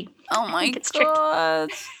tricky. Oh my God.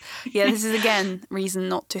 Yeah, this is again reason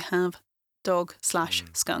not to have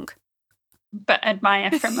dog/skunk. But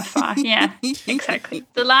admire from afar. Yeah, exactly.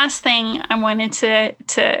 The last thing I wanted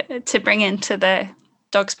to bring into the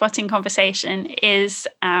dog spotting conversation is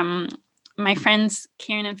my friends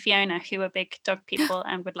Kieran and Fiona, who are big dog people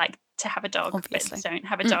and would like to have a dog, obviously, but don't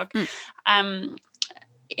have a dog,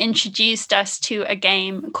 introduced us to a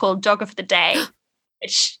game called Dog of the Day,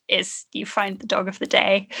 which is you find the dog of the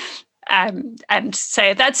day. And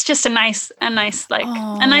so that's just a nice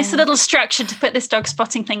little structure to put this dog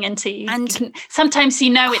spotting thing into. And sometimes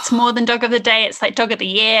it's more than dog of the day; it's like dog of the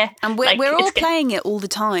year. And we're all playing it all the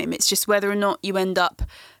time. It's just whether or not you end up,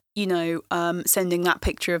 sending that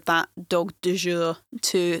picture of that dog du jour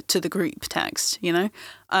to the group text.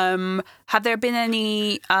 Have there been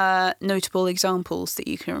any notable examples that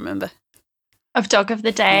you can remember of dog of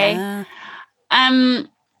the day? Yeah.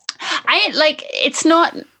 It's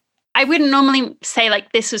not. I wouldn't normally say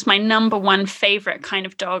like this was my number one favorite kind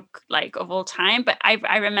of dog like of all time, but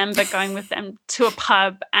I remember going with them to a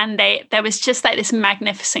pub, and there was just like this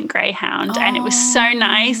magnificent greyhound, and it was so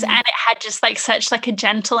nice, and it had just like such like a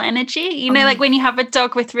gentle energy, like when you have a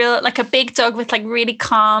dog with a big dog with like really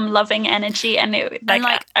calm, loving energy, and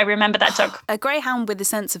I remember that dog. A greyhound with a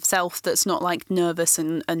sense of self that's not like nervous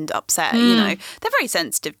and upset. They're very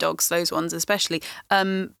sensitive dogs, those ones especially.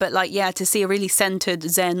 But like to see a really centered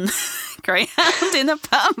Zen greyhound in a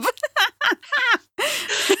pub.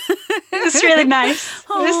 It's really nice.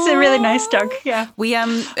 This is a really nice dog. Yeah. We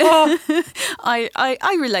I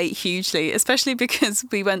relate hugely, especially because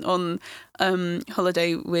we went on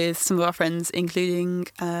holiday with some of our friends, including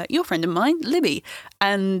your friend of mine, Libby,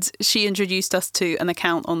 and she introduced us to an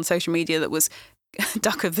account on social media that was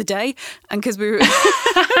Duck of the Day, and because we were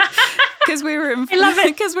because we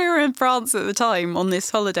were in France at the time on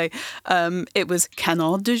this holiday, it was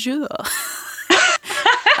Canard du jour.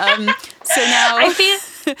 So now I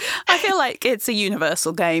feel like it's a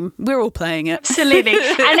universal game. We're all playing it. Absolutely.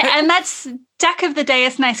 And that's Duck of the Day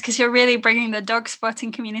is nice because you're really bringing the dog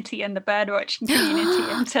spotting community and the bird watching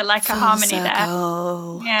community into like a harmony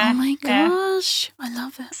circle. There. Yeah. Oh my gosh. I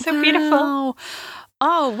love it. So beautiful.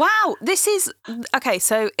 Oh, wow. This is... Okay,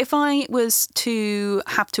 so if I was to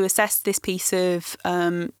have to assess this piece of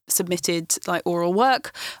submitted like oral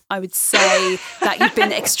work, I would say that you've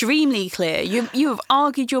been extremely clear. You have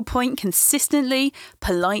argued your point consistently,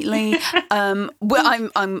 politely. Well,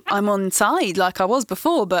 I'm on side like I was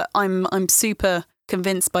before, but I'm super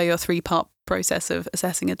convinced by your 3-part process of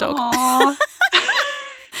assessing a dog. Aww.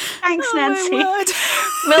 Thanks, Nancy.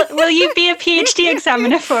 Will you be a PhD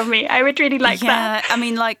examiner for me? I would really like that. Yeah, I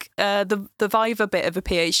mean, like the Viva bit of a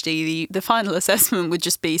PhD, the final assessment would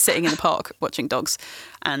just be sitting in the park watching dogs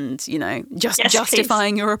and,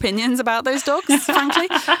 justifying your opinions about those dogs, frankly.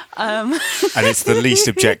 And it's the least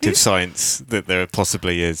objective science that there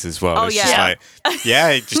possibly is as well. Oh, it's yeah.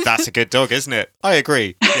 just like, that's a good dog, isn't it? I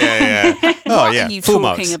agree. Yeah. Oh, what yeah. are you Full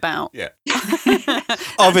talking marks. about? Yeah.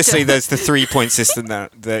 Obviously, there's the 3-point system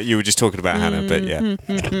that you were just talking about, Hannah, but yeah.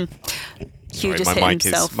 Hugh just hit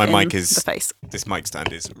himself in the face. This mic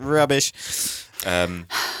stand is rubbish.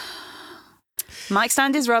 Mic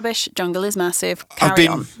stand is rubbish. Jungle is massive. Carry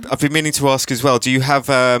on. I've been meaning to ask as well. Do you have,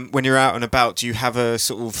 when you're out and about, do you have a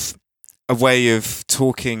sort of a way of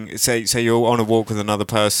talking? Say you're on a walk with another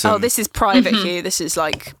person. Oh, this is private, Hugh. This is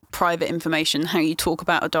like private information how you talk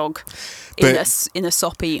about a dog in a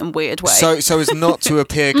soppy and weird way. So as not to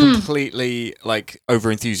appear completely like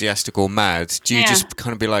over enthusiastic or mad, do you just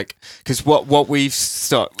kind of be like, because what we've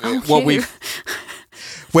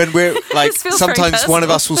when we're like, This feels sometimes very one of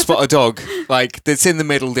personal. us will spot a dog like that's in the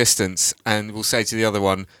middle distance, and we'll say to the other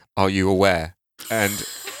one, "Are you aware?" And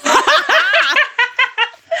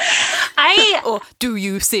or do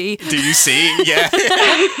you see? do you see? Yeah.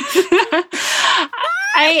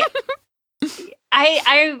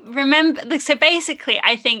 I remember. Like, so basically,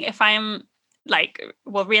 I think if I'm like,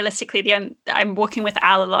 well, realistically, I'm walking with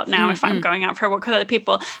Al a lot now. If I'm going out for a walk with other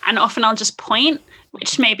people, and often I'll just point,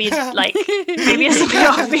 which maybe like maybe is a bit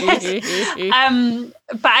obvious.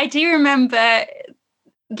 But I do remember,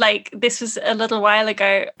 like, this was a little while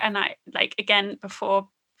ago, and I like again before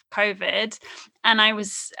COVID, and I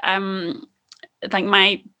was like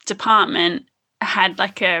my department had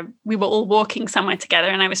like we were all walking somewhere together,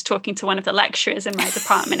 and I was talking to one of the lecturers in my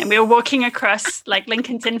department, and we were walking across like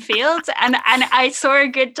Lincolnton Fields, and I saw a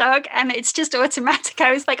good dog, and it's just automatic.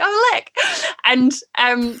 I was like, oh, look. And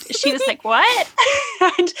she was like, what?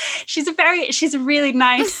 And she's a really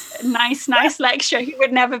nice lecturer who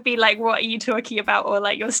would never be like, what are you talking about? Or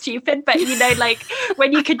like, you're stupid. But you know, like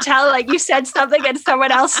when you could tell like you said something and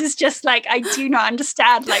someone else is just like, I do not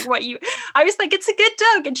understand like I was like, it's a good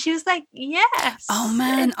dog. And she was like, yeah. Oh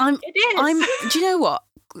man, It is. do you know what?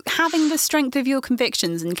 Having the strength of your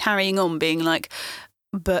convictions and carrying on being like,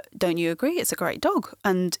 but don't you agree it's a great dog?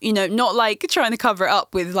 And, you know, not like trying to cover it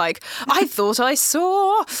up with like, I thought I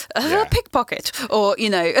saw a pickpocket, or, you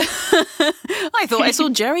know, I thought I saw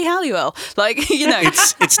Jerry Halliwell. Like, you know.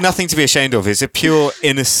 It's nothing to be ashamed of. It's a pure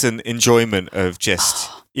innocent enjoyment of just,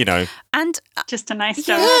 you know. And just a nice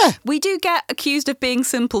dog. Yeah. we do get accused of being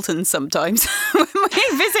simpletons sometimes when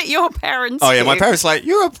we visit your parents. Oh yeah, my too. parents are like,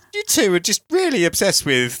 you two are just really obsessed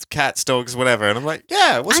with cats, dogs, whatever. And I'm like,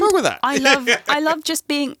 yeah, what's wrong with that? I love just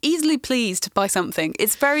being easily pleased by something.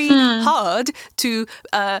 It's very hard to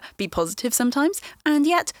be positive sometimes, and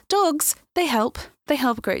yet dogs, they help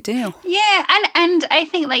a great deal. Yeah, and I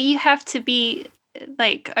think like you have to be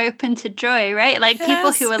like open to joy, right? Like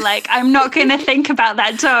people who are like, I'm not going to think about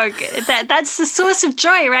that dog. That's the source of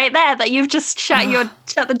joy right there that you've just shut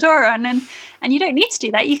the door on, and you don't need to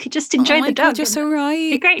do that. You could just enjoy the dog. God, you're so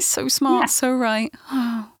right. Great. So smart. Yeah. So right.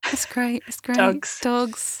 Oh, it's great. It's great. Dogs.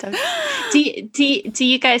 Do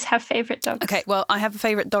you guys have favorite dogs? Okay, well, I have a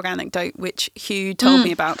favourite dog anecdote, which Hugh told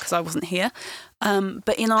me about because I wasn't here.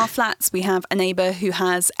 But in our flats, we have a neighbour who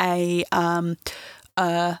has a...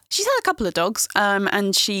 she's had a couple of dogs,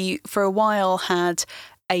 and she, for a while, had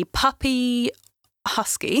a puppy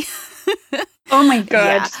husky. Oh my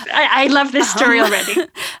god, I love this story already.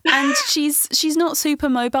 And she's not super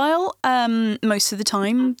mobile most of the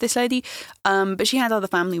time, this lady, but she had other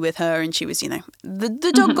family with her, and she was, you know,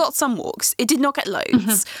 the dog got some walks. It did not get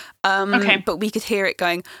loads, but we could hear it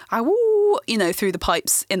going, "Awoo," you know, through the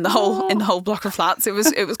pipes in the whole block of flats. It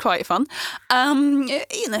was quite fun,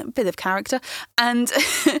 you know, a bit of character. And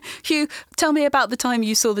Hugh, tell me about the time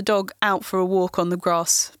you saw the dog out for a walk on the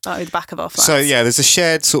grass at the back of our flats. So yeah, there's a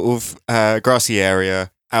shared sort of grassy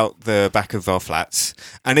area out the back of our flats,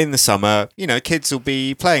 and in the summer, you know, kids will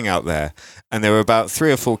be playing out there, and there were about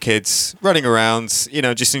 3 or 4 kids running around, you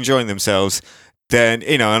know, just enjoying themselves. Then,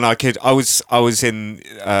 you know, and I was in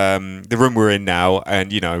the room we're in now,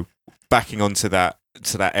 and, you know, backing onto that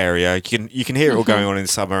area. You can hear it all going on in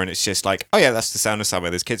summer, and it's just like, oh yeah, that's the sound of summer.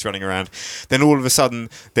 There's kids running around. Then all of a sudden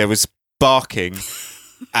there was barking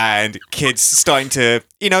and kids starting to,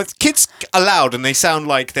 you know, kids are loud and they sound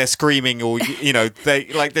like they're screaming, or, you know, they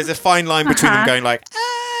like, there's a fine line between them going like,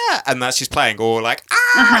 ah, and that's just playing, or like,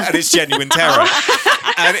 ah, and it's genuine terror.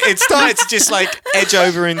 And it started to just like edge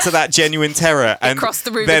over into that genuine terror. And crossed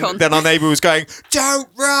the Rubicon. Then our neighbour was going, don't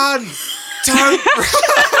run! Don't run!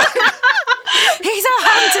 He's a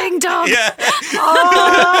hunting dog. Yeah.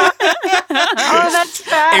 Oh, that's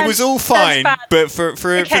bad. It was all fine, bad. but for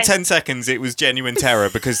Okay. 10 seconds it was genuine terror,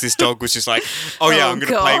 because this dog was just like, oh yeah, Oh, I'm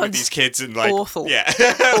going to play God. with these kids, and like, Awful. yeah,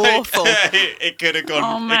 Awful. it could have gone,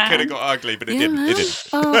 Oh, it could have man. got ugly, but it Yeah, didn't. man. It didn't.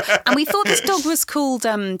 Oh, and we thought this dog was called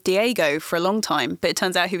Diego for a long time, but it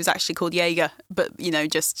turns out he was actually called Jaeger. But you know,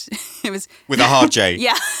 just it was With a hard J.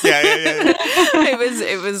 yeah, yeah.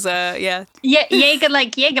 it was yeah. Yeah, Jaeger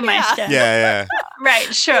like Jägermeister. Yeah.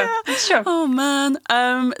 Right, sure. Oh man.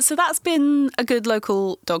 So that's been a good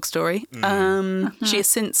local dog story. She has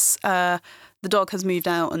since the dog has moved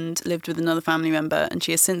out and lived with another family member, and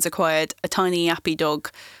she has since acquired a tiny yappy dog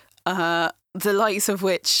the likes of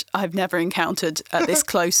which I've never encountered at this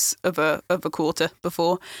close of a quarter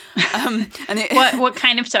before. And what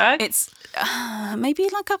kind of dog? It's maybe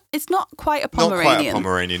it's not quite a Not Pomeranian. quite a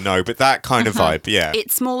Pomeranian, no, but that kind of vibe, yeah.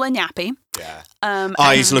 It's small and yappy. Yeah. and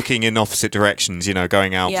Eyes looking in opposite directions,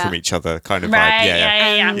 going out Yeah. from each other kind of Right,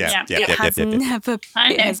 vibe. Yeah. yeah. It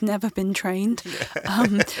has never been trained.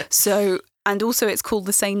 And also it's called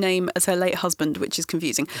the same name as her late husband, which is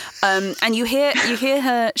confusing. And you hear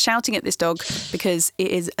her shouting at this dog because it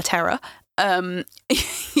is a terror.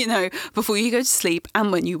 Before you go to sleep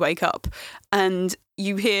and when you wake up, and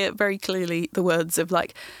you hear very clearly the words of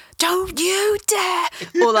like, "Don't you dare,"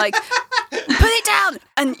 or like, "Put it down,"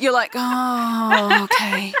 and you're like, "Oh,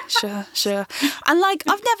 okay, sure." And like,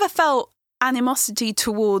 I've never felt animosity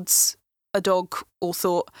towards a dog or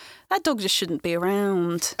thought that dog just shouldn't be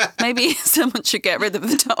around. Maybe someone should get rid of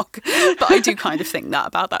the dog. But I do kind of think that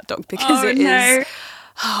about that dog because it is.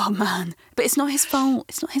 Oh man! But it's not his fault.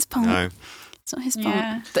 It's not his fault. No. It's not his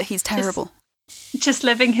fault that he's terrible. Just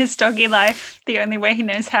living his doggy life the only way he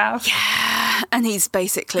knows how. Yeah, and he's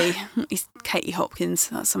Katie Hopkins.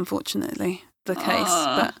 That's unfortunately the case,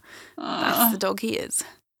 but that's the dog he is.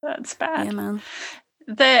 That's bad. Yeah, man.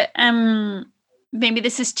 Maybe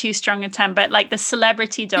this is too strong a term, but like the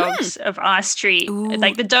celebrity dogs of our street,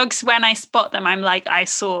 like the dogs, when I spot them, I'm like, I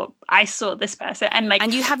saw this person, and like,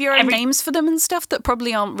 and you have your own names for them and stuff that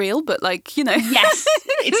probably aren't real, but like, yes.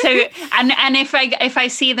 So and if I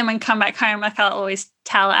see them and come back home, like I'll always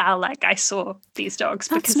tell Al like I saw these dogs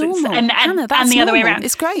because it's Anna, that's and the other way normal. around.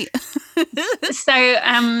 It's great.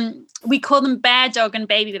 So we call them Bear Dog and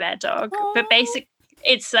Baby Bear Dog, but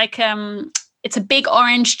it's like it's a big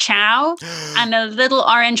orange chow and a little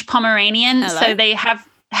orange Pomeranian. Hello. So they have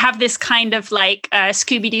this kind of like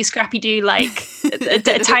Scooby-Doo, Scrappy-Doo, like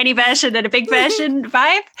a tiny version and a big version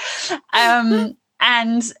vibe.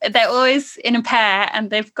 And they're always in a pair,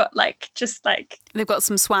 and they've got they've got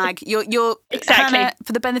some swag. You're Exactly. Hannah,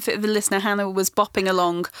 for the benefit of the listener, Hannah was bopping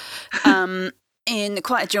along in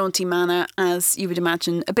quite a jaunty manner, as you would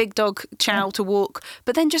imagine a big dog chow to walk.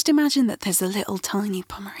 But then just imagine that there's a little tiny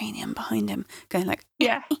Pomeranian behind him going like,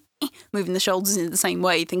 moving the shoulders in the same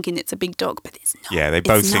way, thinking it's a big dog, but it's not. Yeah, they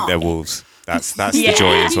both think they're wolves. That's the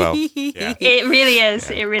joy as well. Yeah. It really is.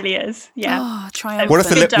 It really is. Yeah. Oh, triumphant. What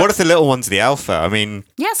if the little one's the alpha? I mean,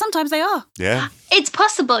 Yeah, sometimes they are. yeah. It's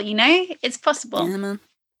possible, It's possible. Yeah, man.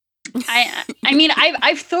 I mean,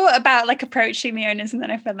 I've thought about like approaching the owners, and then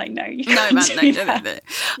I felt like, no, you No, can't man, do no. that.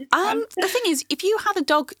 The thing is, if you had a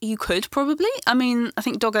dog, you could probably. I mean, I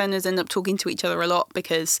think dog owners end up talking to each other a lot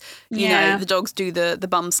because, you know, the dogs do the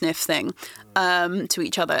bum sniff thing to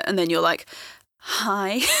each other. And then you're like,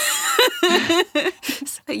 hi.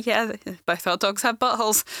 So, yeah, both our dogs have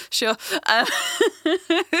buttholes. Sure.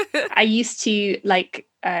 I used to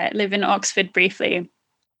live in Oxford briefly.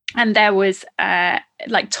 And there was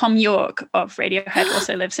Tom York of Radiohead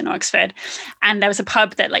also lives in Oxford, and there was a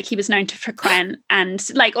pub that he was known to frequent, and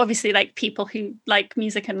obviously people who like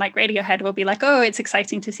music and like Radiohead will be like, oh, it's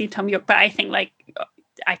exciting to see Tom York, but I think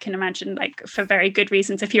I can imagine for very good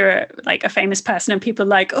reasons, if you're a famous person and people are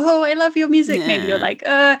like, oh, I love your music, maybe you're like,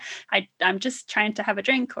 I'm just trying to have a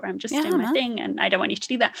drink, or I'm just doing my thing, and I don't want you to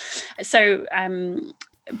do that. So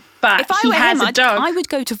but if I he were has him, a dog. I would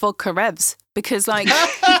go to Vodka Revs because No one's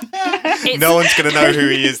going to know who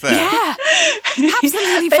he is there. yeah,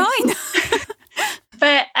 absolutely fine.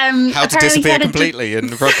 But How to disappear completely in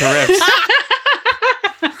Vodka Revs.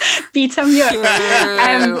 Be Tom York.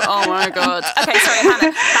 Oh my god. Okay, sorry,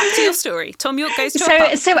 Hannah. Back to your story. Tom York goes to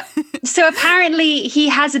a pub. So apparently he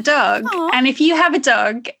has a dog, and if you have a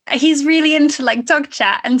dog, he's really into dog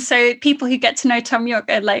chat, and so people who get to know Tom York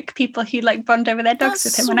are people who bond over their dogs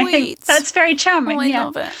That's with him, and I think sweet. that's very charming. I yeah,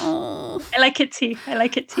 love it. Oh. I like it too.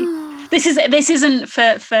 This isn't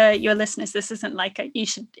for your listeners. This isn't you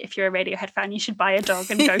should, if you're a Radiohead fan, you should buy a dog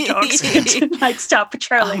and go dogs and start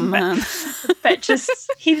patrolling. Oh, man. But just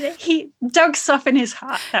he dogs soften his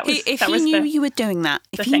heart. If he knew you were doing that,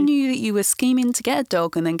 if he knew that you were scheming to get a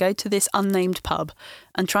dog and then go to this unnamed pub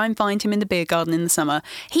and try and find him in the beer garden in the summer,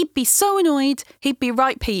 he'd be so annoyed. He'd be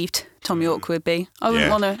right peeved. Tom York would be. I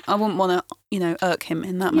wouldn't want to, irk him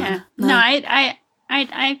in that manner. No,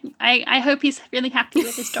 I hope he's really happy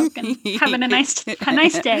with his dog and having a nice day.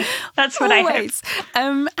 That's what Always. I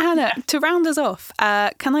hope. Anna, to round us off,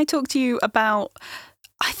 can I talk to you about?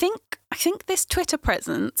 I think this Twitter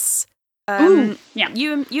presence. Yeah.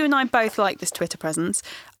 You and I both like this Twitter presence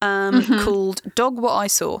called Dog What I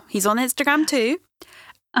Saw. He's on Instagram too.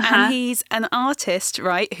 And he's an artist,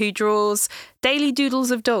 right, who draws daily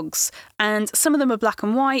doodles of dogs. And some of them are black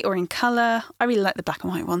and white or in colour. I really like the black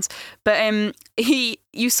and white ones. But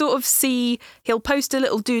you sort of see, he'll post a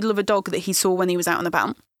little doodle of a dog that he saw when he was out and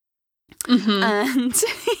about.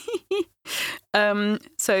 And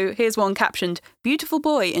so here's one captioned, "Beautiful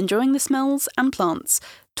boy enjoying the smells and plants.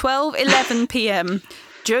 12:11 p.m.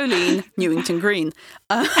 Jolene, Newington Green."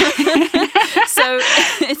 So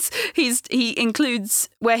he includes,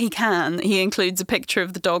 where he can, he includes a picture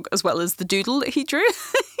of the dog as well as the doodle that he drew.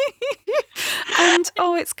 And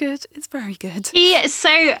it's good. It's very good.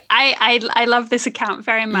 So I love this account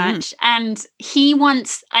very much. And he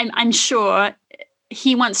wants, I'm sure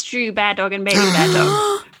he wants Drew Bear Dog and Baby Bear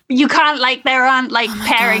Dog. You can't, like, there aren't like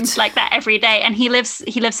pairings like that every day, and he lives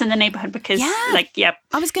in the neighborhood because I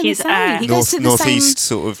was going to say he goes to the northeast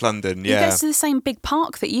same, sort of London. He goes to the same big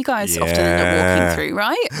park that you guys often end up walking through,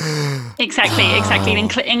 right? Exactly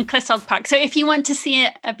in Clissold Park. So if you want to see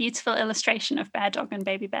a beautiful illustration of Bear Dog and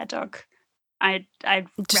Baby Bear Dog, I'd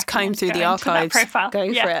just comb through the archives.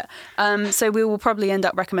 Go for it. So we will probably end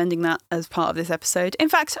up recommending that as part of this episode. In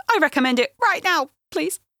fact, I recommend it right now,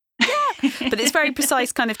 please. Yeah, but it's very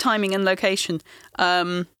precise kind of timing and location.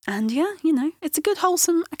 And it's a good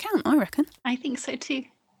wholesome account, I reckon. I think so too.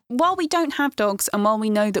 While we don't have dogs, and while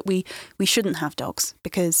we know that we shouldn't have dogs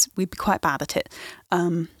because we'd be quite bad at it,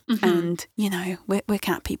 and we're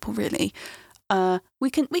cat people really,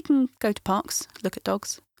 we can go to parks, look at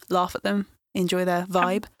dogs, laugh at them, enjoy their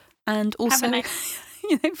vibe, and also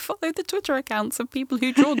follow the Twitter accounts of people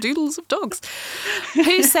who draw doodles of dogs.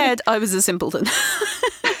 Who said I was a simpleton?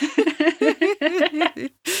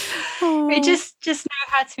 We just know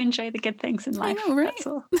how to enjoy the good things in life. I know, right? That's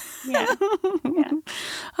all. Yeah.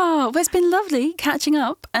 Well, it's been lovely catching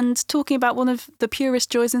up and talking about one of the purest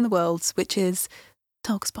joys in the world, which is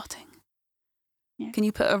dog spotting. Yeah. Can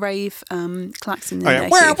you put a rave klaxon in there?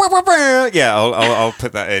 Yeah, I'll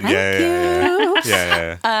put that in. Thank you.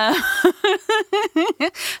 Yeah.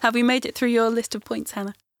 Have we made it through your list of points,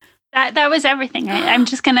 Hannah? That was everything. I'm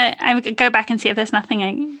go back and see if there's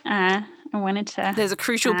nothing I wanted to. There's a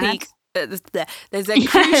crucial peak. There's a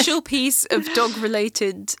crucial piece of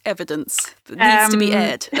dog-related evidence that needs to be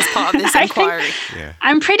aired as part of this inquiry.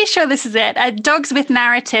 I'm pretty sure this is it. Dogs with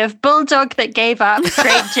narrative, bulldog that gave up,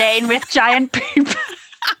 Great Jane with giant poop.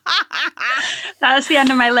 That was the end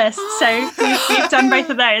of my list. So we've done both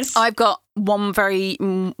of those. I've got one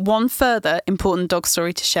further important dog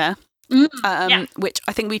story to share. Which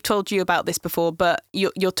I think we've told you about this before, but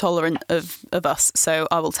you're tolerant of us, so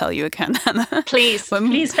I will tell you again, Hannah. Please,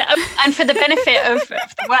 and for the benefit of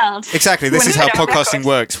the world. Exactly, this is how podcasting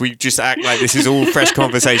works. We just act like this is all fresh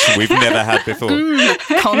conversation we've never had before.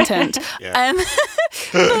 Content.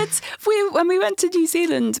 But when we went to New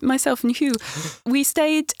Zealand, myself and Hugh, we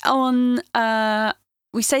stayed in a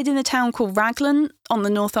town called Raglan on the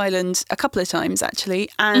North Island a couple of times, actually.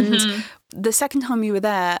 And the second time we were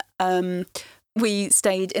there, we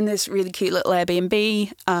stayed in this really cute little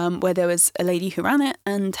Airbnb where there was a lady who ran it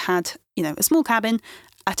and had, a small cabin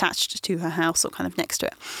attached to her house or kind of next to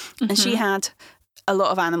it. And she had a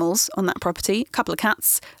lot of animals on that property, a couple of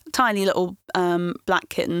cats, a tiny little black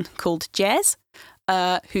kitten called Jez.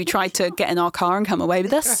 Who tried to get in our car and come away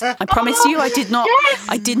with us. I promise you, I did not. Yes!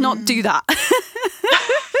 I did not do that.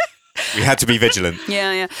 We had to be vigilant.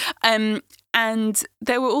 Yeah. And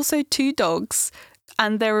there were also two dogs,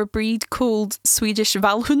 and they're a breed called Swedish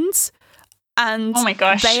Vallhunds. And oh my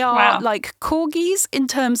gosh, they are like corgis in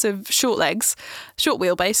terms of short legs, short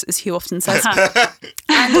wheelbase, as Hugh often says,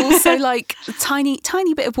 and also like a tiny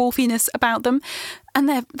bit of wolfiness about them. And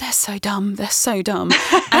they're so dumb. They're so dumb.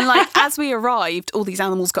 And like as we arrived, all these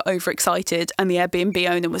animals got overexcited, and the Airbnb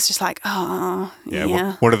owner was just like, "Oh,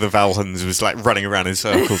 yeah." One of the Valhunds was like running around in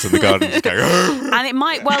circles in the garden, just going. And it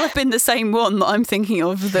might well have been the same one that I'm thinking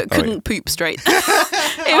of that couldn't poop straight.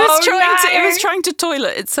 It was trying to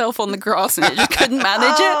toilet itself on the grass, and it just couldn't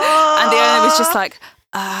manage it. And the owner was just like,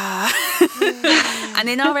 And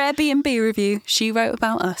in our Airbnb review, she wrote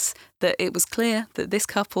about us that it was clear that this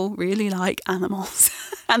couple really like animals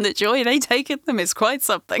and the joy they take in them is quite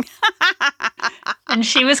something. And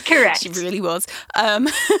she was correct. She really was.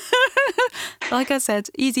 Like I said,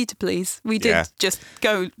 easy to please. We did just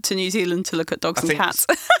go to New Zealand to look at dogs and cats.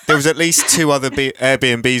 There was at least two other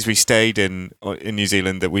Airbnbs we stayed in New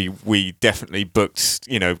Zealand that we definitely booked,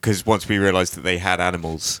 because once we realised that they had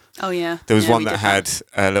animals. Oh, yeah. There was one that had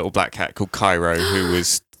a little black cat called Cairo who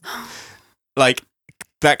was like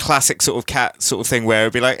that classic sort of cat sort of thing where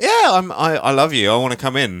it'd be like, I love you, I want to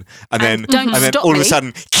come in, and then all of a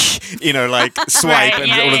sudden like swipe Right, and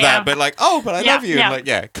yeah, all of yeah, that. yeah. But like, oh, but I Yeah, love you. yeah. And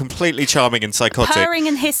like, completely charming and psychotic. Purring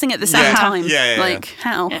and hissing at the same Yeah. time. Yeah, yeah, like,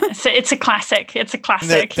 how? Yeah, so it's a classic. It's a And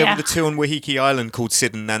classic. there Yeah. were the two on Wahiki Island called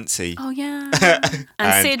Sid and Nancy. Oh, yeah. And-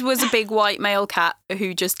 And Sid was a big white male cat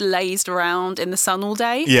who just lazed around in the sun all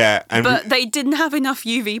day. Yeah, and But they didn't have enough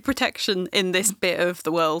UV protection in this bit of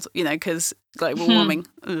the world, because global warming.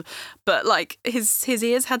 Ugh. But like his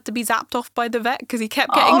ears had to be zapped off by the vet because he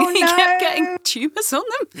kept getting tumours on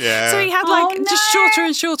them. Yeah. So he had just shorter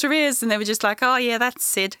and shorter ears, and they were just like, oh yeah, that's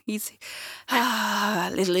Sid. He's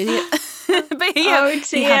little idiot. But he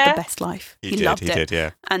had the best life. He loved it. did,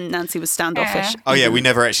 yeah. And Nancy was standoffish. Oh yeah, we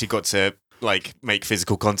never actually got to like make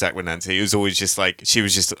physical contact with Nancy. It was always just like she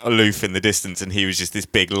was just aloof in the distance, and he was just this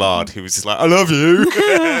big lard who was just like, "I love you."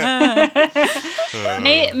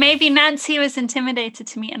 Maybe Nancy was intimidated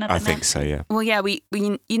to meet another. I think so. Yeah. Well, yeah, we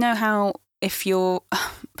you know how if you're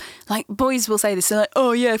like boys will say this, they're like,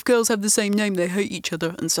 oh yeah, if girls have the same name, they hate each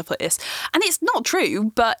other and stuff like this, and it's not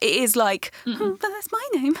true, but it is like, but that's my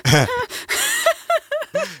name.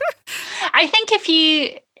 I think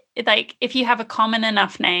if you have a common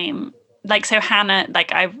enough name, like so Hannah,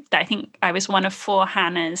 like I think I was one of 4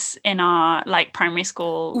 Hannahs in our like primary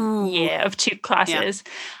school year of 2 classes.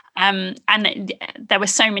 And there were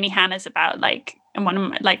so many Hannahs about, like, and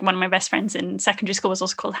one of my best friends in secondary school was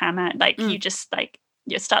also called Hannah. Like you just like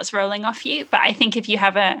it starts rolling off you. But I think if you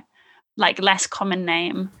have a like less common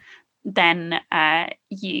name, then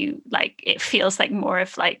you like it feels like more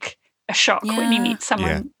of like a shock when you meet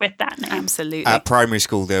someone with that name. Absolutely. At primary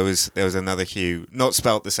school, there was another Hugh, not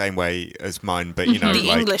spelt the same way as mine, but you know, the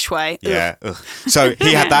like, English way. Yeah. Ugh. So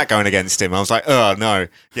he had that going against him. I was like, oh no,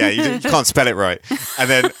 yeah, you can't spell it right. And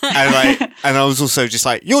then and I was also just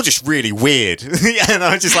like, you're just really weird. And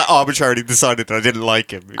I just like arbitrarily decided that I didn't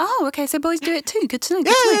like him. Oh, okay. So boys do it too. Good to know.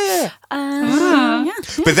 Good Yeah, to know. Yeah.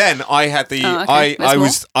 But then I had the I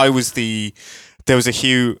was the there was a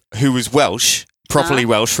Hugh who was Welsh. Properly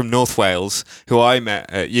Welsh from North Wales, who I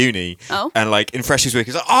met at uni, and like in Freshers Week,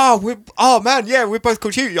 he's like, we're both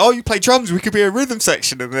called Hugh. Oh, you play drums? We could be a rhythm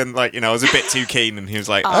section. And then like I was a bit too keen, and he was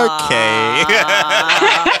like, okay.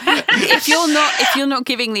 If you're not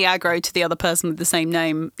giving the aggro to the other person with the same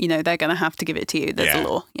name, they're going to have to give it to you. There's a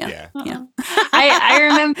law. Yeah. I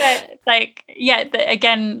remember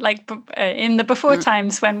again, like in the before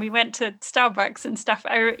times when we went to Starbucks and stuff.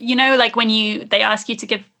 Like when they ask you to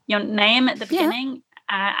give your name at the beginning,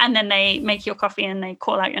 and then they make your coffee and they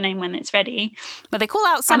call out your name when it's ready. But they call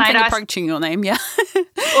out something approaching your name, yeah.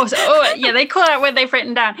 They call out what they've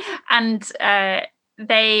written down, and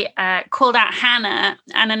they called out Hannah,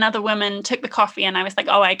 and another woman took the coffee, and I was like,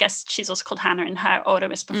 oh, I guess she's also called Hannah, and her order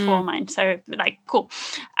was before mine, so like cool.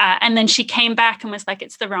 And then she came back and was like,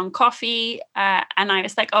 it's the wrong coffee, and I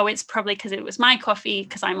was like, oh, it's probably because it was my coffee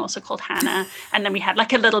because I'm also called Hannah. And then we had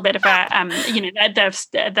like a little bit of a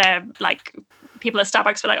the like people at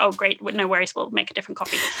Starbucks were like, oh, great, no worries, we'll make a different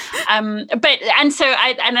coffee. So I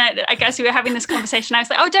guess we were having this conversation. I was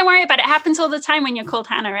like, oh, don't worry about it. It happens all the time when you're called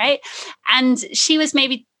Hannah, right? And she was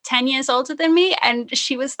maybe 10 years older than me, and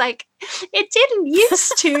she was like, it didn't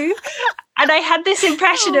used to. And I had this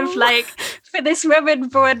impression of like, for this woman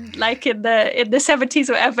born like in the 70s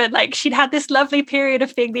or whatever, like she'd had this lovely period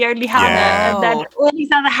of being the only Hannah, and then all these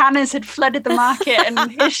other Hannahs had flooded the market,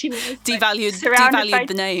 and here she was devalued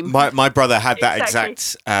the name. My brother had that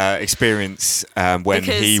exact experience when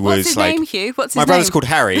he was what's his like, name, Hugh? What's his my brother's name? called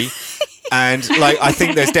Harry. And like I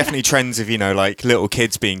think there's definitely trends of like little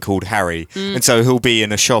kids being called Harry, and so he'll be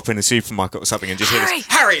in a shop in a supermarket or something and just hear this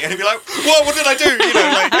Harry, and he'll be like, what did I do?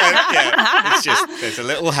 It's just there's a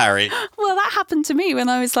little Harry. Well, that happened to me when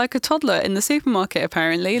I was like a toddler in the supermarket.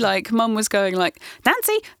 Apparently, like Mum was going like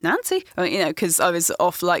Nancy, because I was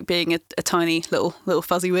off like being a tiny little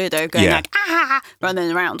fuzzy weirdo going like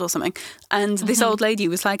running around or something, and this old lady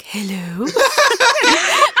was like, hello.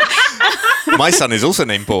 My son is also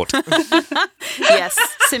named Bort. Yes,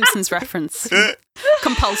 Simpsons reference.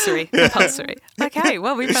 Compulsory. Okay,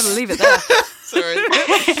 well, we better leave it there. Sorry.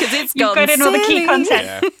 Because it's You've got in all the key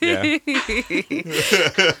content.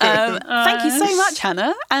 Thank you so much,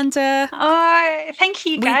 Hannah. And thank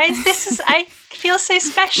you, guys. I feel so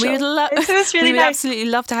special. We would really nice. absolutely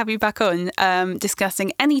love to have you back on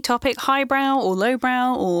discussing any topic, highbrow or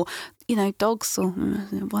lowbrow, or dogs or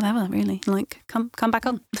whatever, really. Like, come back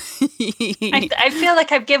on. I feel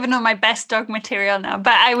like I've given all my best dog material now,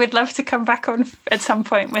 but I would love to come back on at some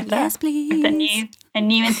point with please. With a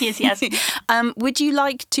new enthusiasm. Would you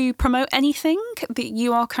like to promote anything that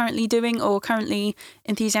you are currently doing or currently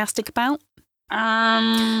enthusiastic about?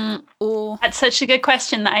 Or That's such a good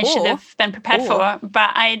question that I should have been prepared for,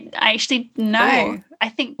 but I actually know. I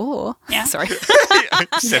think. yeah. Sorry.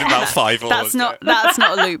 Said about 5 That's not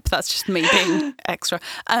a loop. That's just me being extra.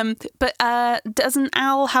 But doesn't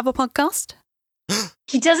Al have a podcast?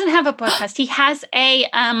 He doesn't have a podcast. He has a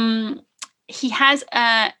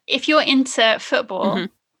if you're into football,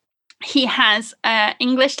 he has an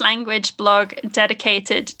English language blog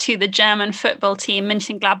dedicated to the German football team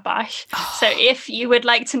Mönchengladbach. So if you would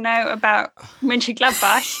like to know about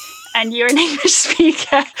Mönchengladbach and you're an English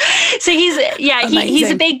speaker, so he's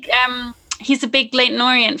a big Leyton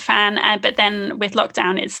Orient fan, but then with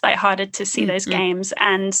lockdown, it's like harder to see those games.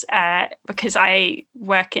 And because I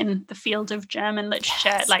work in the field of German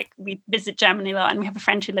literature, like we visit Germany a lot, and we have a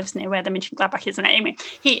friend who lives near where the Mönchengladbach is. And anyway,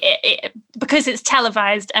 because it's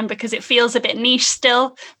televised and because it feels a bit niche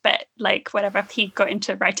still, but like whatever, he got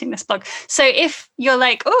into writing this blog. So if you're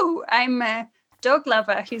like, oh, I'm a dog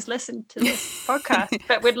lover who's listened to this podcast,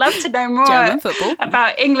 but would love to know more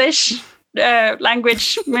about English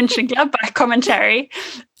language Mönchengladbach commentary,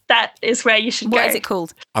 that is where you should go. What is it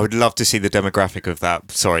called? I would love to see the demographic of that.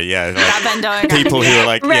 Sorry, yeah. Like that Venn diagram. People who are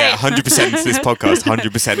like, 100% into this podcast, 100%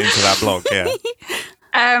 into that blog, yeah.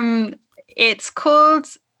 It's called,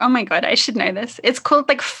 oh my God, I should know this. It's called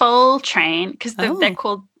like Foal Train, because they're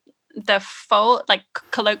called the foal, like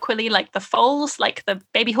colloquially, like the foals, like the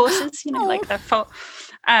baby horses, like the foal.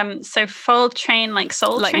 So Foal Train, like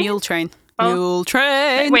soul like train. Mule Train. Mule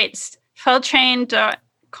Train. Wait,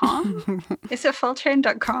 foaltrain.com? Is it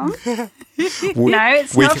foaltrain.com? No,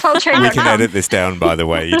 it's not foaltrain.com. We can edit this down, by the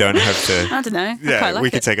way. You don't have to. I don't know. Yeah, we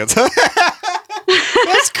can take our time.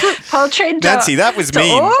 That's cool. Foaltrain. Nancy, that was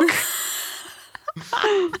mean.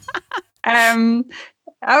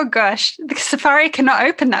 Oh gosh, the Safari cannot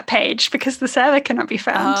open that page because the server cannot be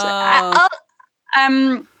found.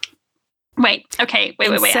 Wait.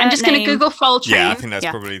 I'm just going to Google Foal Train. Yeah, I think that's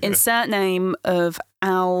probably the... Insert name of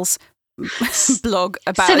Al's blog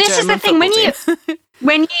about so this German is the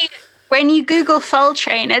thing, when you Google Foal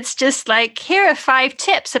Train, it's just like, here are 5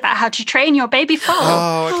 tips about how to train your baby foal.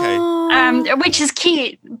 Oh, okay. Which is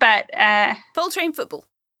cute, but... Foal Train football.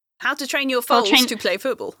 How to train your foals to play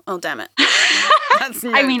football. Oh, damn it. That's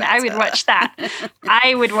I would watch that.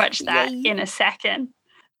 I would watch that in a second.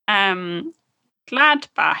 Gladbach.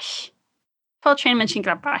 Foal Train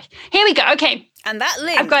Mönchengladbach. Here we go. Okay. And that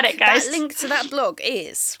link, I've got it, guys. That link to that blog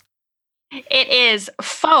is... It is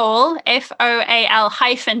foal,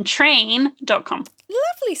 FOAL-train.com.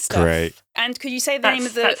 Lovely stuff. Great. And could you say the name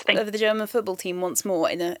of the German football team once more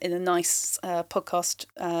in a nice podcast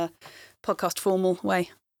formal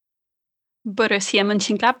way? Borussia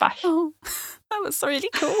Mönchengladbach. Oh, that was really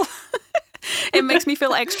cool. It makes me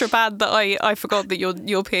feel extra bad that I forgot that your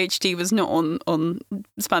PhD was not on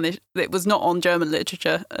Spanish. It was not on German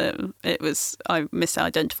literature. I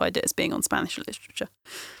misidentified it as being on Spanish literature.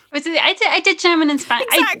 I did German and Spanish.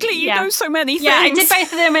 Exactly, you know so many things. Yeah, I did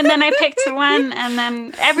both of them, and then I picked one, and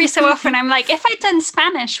then every so often I'm like, if I'd done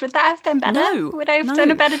Spanish, would that have been better? Would I have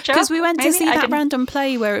done a better job? Because we went to see that random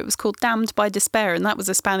play where it was called Damned by Despair, and that was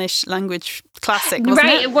a Spanish language classic, wasn't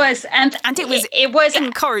it? It was, and it was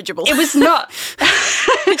incorrigible. It was not.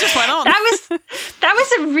 It just went on. That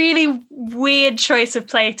was a really weird choice of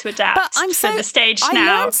play to adapt for the stage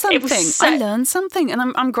now. I learned something, and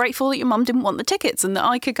I'm grateful that your mum didn't want the tickets and that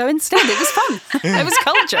I could go instead. It was fun. It was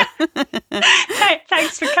culture.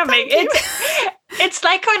 Thanks for coming. It's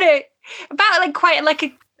like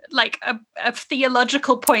a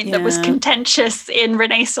theological point that was contentious in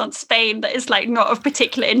Renaissance Spain that is like not of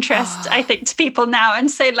particular interest, I think, to people now. And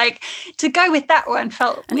so like to go with that one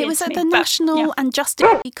felt and weird it was to at me, the National and Justice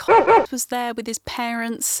was there with his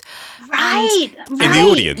parents. Right. In the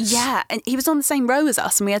audience. Yeah. And he was on the same row as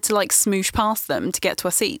us and we had to like smoosh past them to get to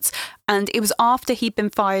our seats. And it was after he'd been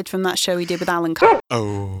fired from that show he did with Alan Carr.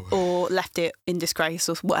 Oh. Or left it in disgrace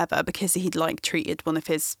or whatever because he'd like treated one of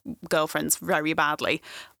his girlfriends very badly.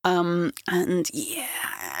 And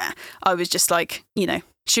yeah, I was just like,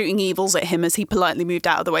 shooting evils at him as he politely moved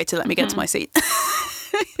out of the way to let me get to my seat.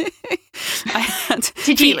 I had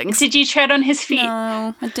feelings. Did you tread on his feet?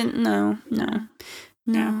 No, I didn't. No.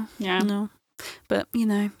 But,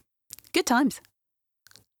 good times.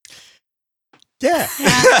 Yeah.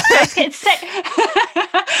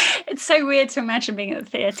 It's so weird to imagine being at the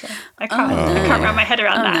theatre. I can't wrap my head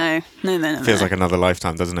around that. No. Feels like another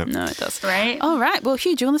lifetime, doesn't it? No, it does. Right. All right. Well,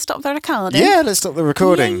 Hugh, do you want to stop the recording? Yeah, let's stop the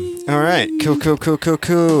recording. Yay. All right. Cool.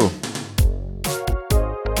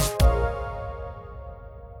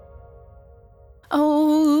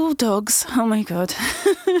 Oh, Oh, dogs. Oh, my God.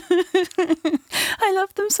 I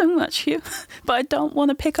love them so much, Hugh, but I don't want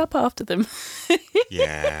to pick up after them.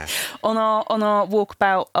 Yeah. On our walk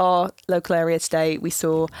about our local area today, we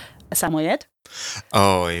saw a Samoyed.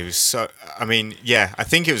 Oh, it was so. I mean, yeah, I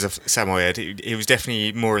think it was a Samoyed. It was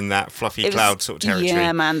definitely more in that fluffy cloud sort of territory.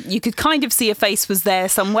 Yeah, man. You could kind of see a face was there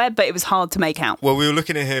somewhere, but it was hard to make out. Well, we were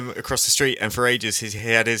looking at him across the street, and for ages he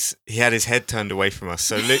had his head turned away from us.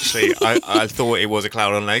 So literally, I thought it was a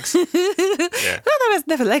cloud on legs. Yeah. Well,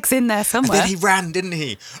 there were legs in there somewhere. And then he ran, didn't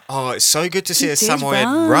he? Oh, it's so good to see a did Samoyed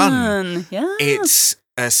run. Yeah. It's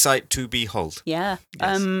a sight to behold. Yeah.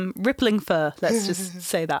 Yes. Rippling fur, let's just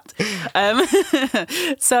say that.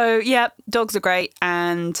 So, yeah, dogs are great.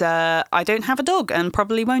 And I don't have a dog and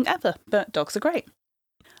probably won't ever, but dogs are great.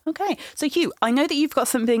 Okay. So, Hugh, I know that you've got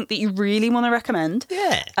something that you really want to recommend.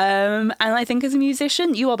 Yeah. And I think as a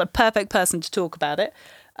musician, you are the perfect person to talk about it.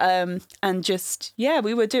 And just, yeah,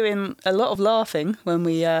 we were doing a lot of laughing when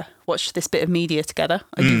we watched this bit of media together.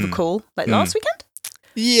 I do recall, last weekend.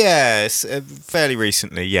 Yes, fairly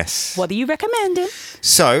recently, yes. What are you recommending?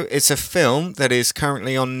 So, it's a film that is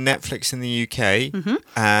currently on Netflix in the UK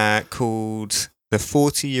called The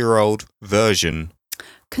 40-Year-Old Version.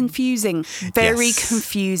 Confusing. Very Yes.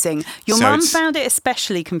 confusing. Your So mum it's- found it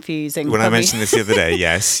especially confusing. When I probably. mentioned this the other day,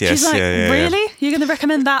 yes. She's like, yeah. really? You're going to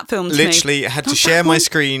recommend that film to me? Literally had to share my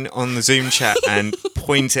screen on the Zoom chat and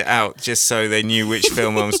point it out just so they knew which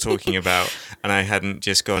film I was talking about. And I hadn't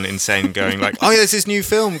just gone insane going like, oh, yeah, there's this new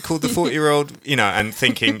film called The 40-Year-Old, and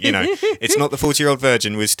thinking, it's not The 40-Year-Old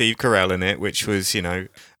Virgin with Steve Carell in it, which was,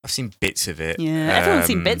 I've seen bits of it. Yeah, everyone's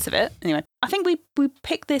seen bits of it. Anyway, I think we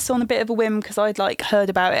picked this on a bit of a whim because I'd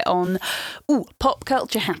heard about it on Pop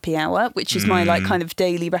Culture Happy Hour, which is my kind of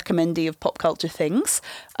daily recommendee of pop culture things.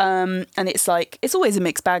 And it's it's always a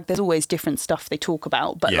mixed bag. There's always different stuff they talk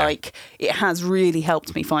about, but Yeah. it has really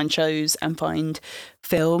helped me find shows and find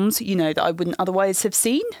films, that I wouldn't otherwise have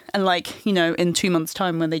seen. And in 2 months'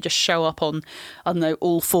 time when they just show up on, I don't know,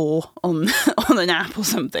 all four on on an app or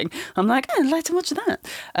something, I'm like, I'd like to watch that.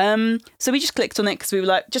 So we just clicked on it because we were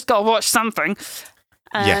like, just gotta watch something.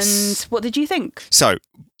 And Yes. what did you think? So,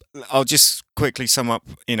 I'll just quickly sum up,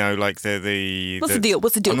 the... What's the deal?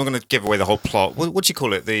 What's the deal? I'm not going to give away the whole plot. What do you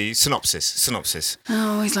call it? The synopsis.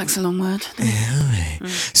 Oh, always likes a long word.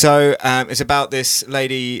 So it's about this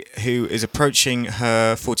lady who is approaching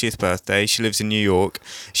her 40th birthday. She lives in New York.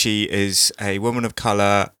 She is a woman of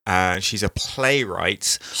colour. She's a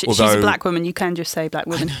playwright. She's a black woman. You can just say black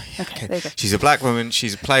woman. Okay, there you go. She's a black woman.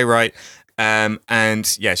 She's a playwright.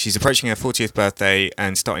 And yeah, she's approaching her 40th birthday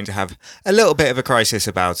and starting to have a little bit of a crisis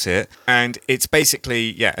about it. And it's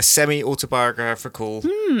basically, a semi-autobiographical.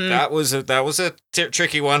 That was a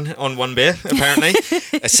tricky one on one beer, apparently.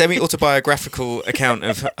 A semi-autobiographical account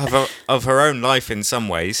of her own life in some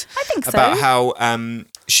ways. I think so. About how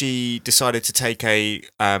she decided to take a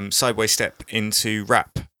sideways step into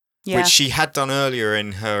rap, Yeah. which she had done earlier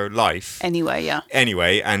in her life. Anyway, yeah.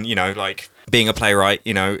 Anyway, and being a playwright,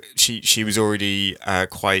 she was already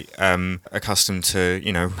quite accustomed to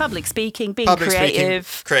Public speaking, being public creative.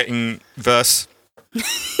 speaking, creating verse.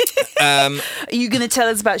 Are you going to tell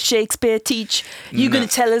us about Shakespeare, Teach? You're going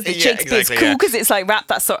to tell us that Yeah, Shakespeare's exactly, cool yeah. because it's like rap.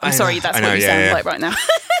 That's I'm sorry, that's I know, what you yeah, sound yeah. like right now.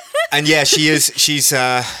 And yeah, she is. She's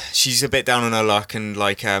a bit down on her luck, and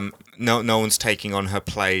no one's taking on her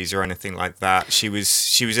plays or anything like that. She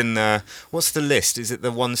was in the what's the list? Is it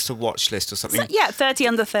the ones to watch list or something? Yeah, 30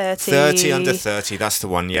 under 30. 30 under 30. That's the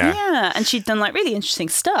one. Yeah. Yeah, and she'd done really interesting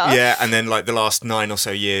stuff. Yeah, and then the last 9 or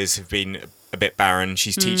so years have been a bit barren.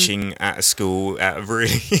 She's teaching at a school at a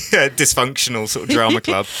really dysfunctional sort of drama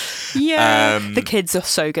club. Yeah, the kids are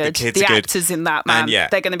so good. kids The are good. actors in that, man, And yeah.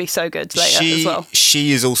 they're going to be so good later as well.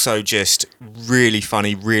 She is also just really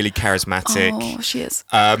funny, really charismatic. Oh, she is.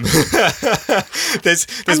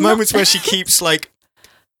 There's moments where she keeps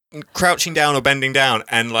crouching down or bending down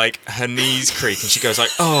and her knees creak and she goes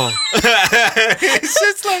oh. It's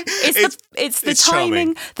just It's the it's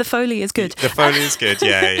timing. charming. The Foley is good. The Foley is good.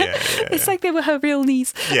 Yeah. It's like they were her real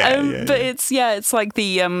knees. Yeah. But it's like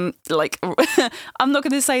the I'm not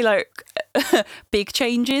going to say big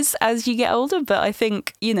changes as you get older, but I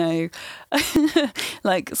think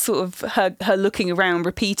sort of her looking around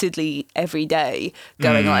repeatedely every day,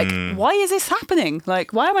 going why is this happening? Why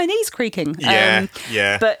are my knees creaking? Yeah.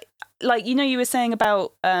 But you were saying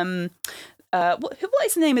about what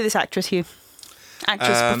is the name of this actress, Hugh?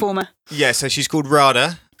 Actress, performer. Yeah, so she's called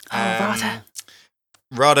Rada. Rada.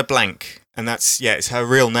 Rada Blank, and that's it's her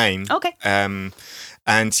real name. Okay.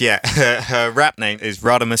 And yeah, her rap name is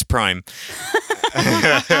Rodimus Prime.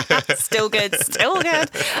 Still good.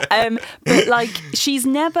 But like, she's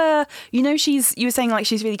never, you were saying like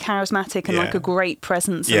she's really charismatic and like a great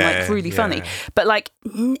presence and like really funny. But like,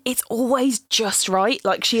 it's always just right.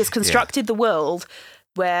 Like, she has constructed the world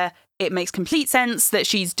where it makes complete sense that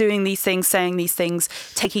she's doing these things, saying these things,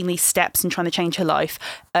 taking these steps and trying to change her life.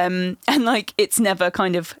 And like, it's never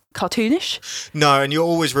kind of cartoonish. No, and you're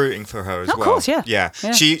always rooting for her as well. Of course, yeah. Yeah.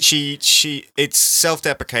 She it's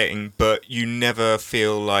self-deprecating, but you never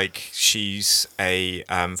feel like she's a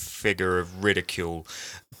figure of ridicule.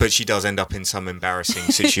 But she does end up in some embarrassing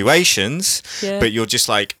situations. But you're just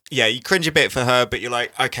like, you cringe a bit for her, but you're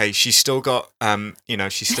like, okay, she's still got,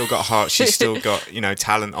 she's still got heart, she's still got,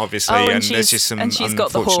 talent, obviously, and there's just some. And she's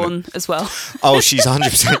got the horn as well. Oh, she's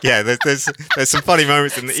 100%. Yeah, there's some funny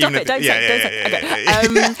moments in the Stop even. It, don't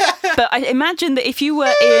say. But I imagine that if you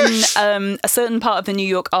were in a certain part of the New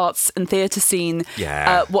York arts and theatre scene,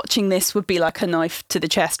 watching this would be like a knife to the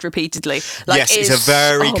chest repeatedly. Like, yes, it's a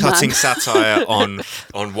very cutting satire on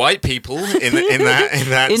white people in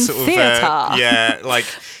that in sort theatre. of like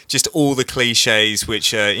just all the cliches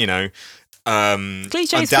which cliches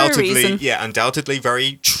undoubtedly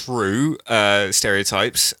very true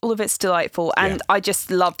stereotypes. All of it's delightful, and I just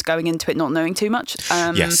loved going into it not knowing too much.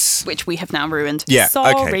 Yes, which we have now ruined. Yeah,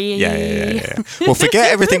 sorry. Okay. Yeah. Well,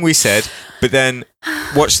 forget everything we said, but then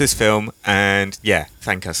watch this film and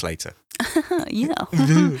thank us later.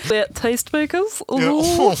 We're tastemakers.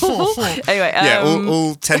 Anyway,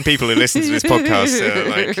 all 10 people who listen to this podcast are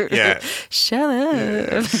like, shut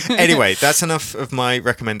up. Anyway, that's enough of my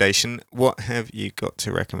recommendation. What have you got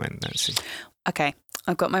to recommend, Nancy? Okay,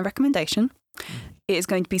 I've got my recommendation. It is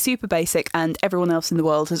going to be super basic, and everyone else in the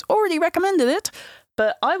world has already recommended it.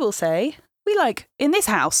 But I will say, in this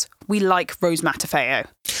house, we like Rose Matafeo.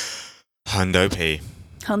 Hundo P.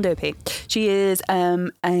 She is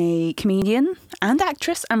a comedian and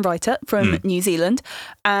actress and writer from New Zealand,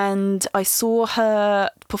 and I saw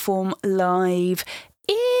her perform live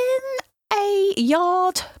in a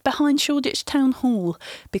yard behind Shoreditch Town Hall,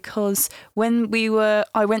 because when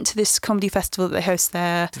I went to this comedy festival that they host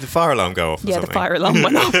there. Did the fire alarm go off? The fire alarm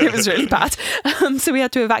went off. It was really bad. So we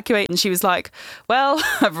had to evacuate, and she was like, well,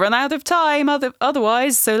 I've run out of time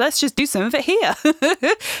otherwise, so let's just do some of it here.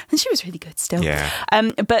 And she was really good still. Yeah.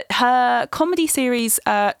 But her comedy series,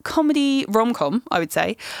 comedy rom-com, I would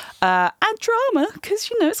say, and drama, because,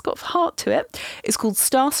 it's got heart to it. It's called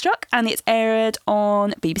Starstruck, and it's aired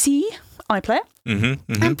on BBC iPlayer,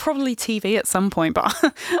 and probably TV at some point, but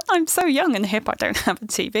I'm so young and hip, I don't have a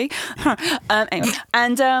TV. Anyway,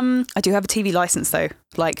 and I do have a TV license, though,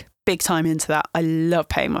 like big time into that. I love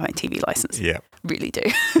paying my TV license. Yeah. Really do.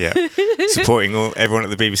 Yeah. Supporting everyone at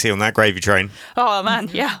the BBC on that gravy train. Oh man,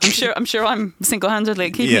 yeah. I'm sure I'm single-handedly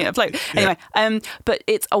keeping it afloat. Anyway, but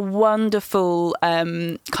it's a wonderful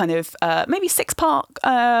kind of maybe six-part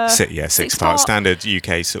six-part standard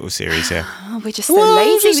UK sort of series, we're just so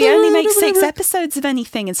lazy. We only make 6 episodes of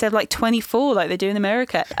anything instead of like 24 like they do in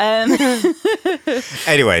America.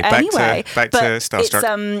 Anyway, back to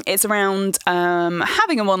Starstruck. It's around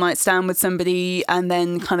having a one-night stand with somebody and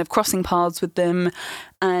then kind of crossing paths with them.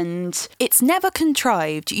 And it's never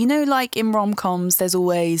contrived. Like in rom-coms, there's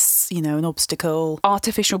always, an obstacle,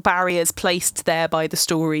 artificial barriers placed there by the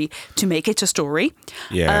story to make it a story.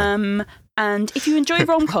 Yeah. And if you enjoy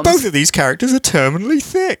rom-coms... Both of these characters are terminally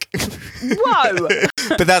thick. Whoa!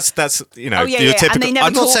 But that's your typical... And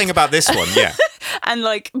I'm not saying about this one, And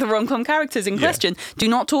like the rom-com characters in question do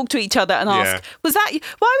not talk to each other and ask, why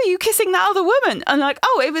were you kissing that other woman? And like,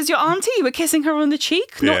 oh, it was your auntie, you were kissing her on the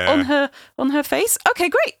cheek, not on her face. Okay,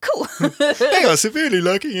 great, cool. They are severely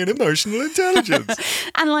lacking in emotional intelligence.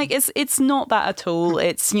 And like, it's not that at all.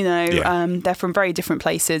 It's, they're from very different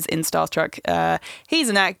places in Starstruck. He's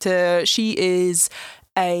an actor. She is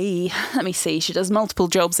she does multiple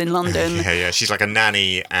jobs in London. She's like a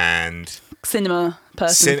nanny and cinema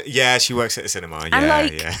person. She works at a cinema. And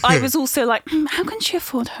I was also like, how can she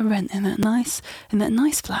afford her rent in that nice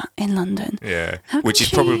flat in London? Yeah, which is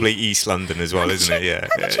probably East London as well, isn't it? Yeah.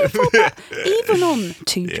 How can she afford that? Even on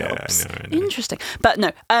 2 jobs. I know. Interesting. But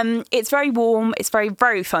no, it's very warm. It's very,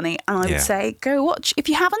 very funny. And I would say go watch. If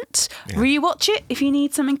you haven't, rewatch it if you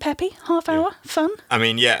need something peppy, half hour, fun. I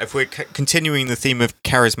mean, if we're continuing the theme of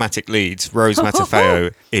charismatic leads, Rose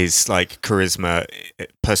Matafeo is like charisma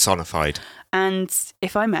personified. And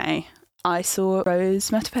if I may, I saw Rose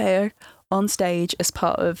Matafeo on stage as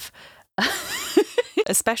part of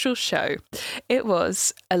a special show. It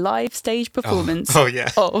was a live stage performance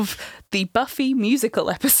of the Buffy musical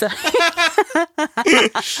episode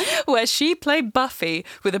where she played Buffy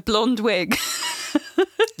with a blonde wig.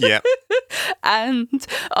 Yeah. And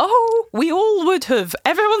we all would have.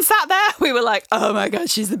 Everyone sat there. We were like, oh my God,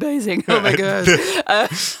 she's amazing. Oh my God.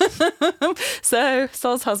 So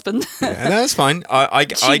Sol's husband. Yeah, that's fine. I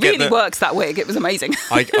she get really works that wig. It was amazing.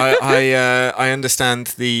 I understand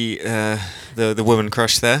the woman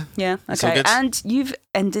crush there. Yeah. It's all Okay. good. And you've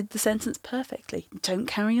ended the sentence perfectly. Don't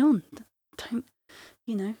carry on. Don't.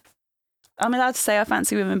 I'm allowed to say I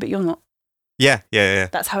fancy women, but you're not. Yeah.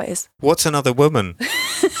 That's how it is. What's another woman?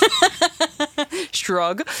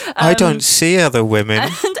 Shrug. I don't see other women.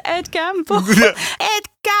 And Ed Gamble. Ed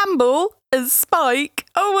Gamble as Spike.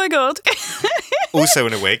 Oh my God. Also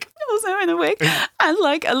in a wig. Also in a wig. And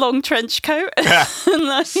like a long trench coat. And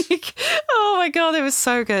like, oh my God, it was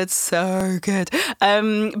so good. So good.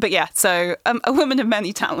 But yeah, so a woman of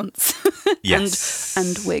many talents. Yes.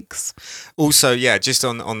 and wigs. Also, yeah, just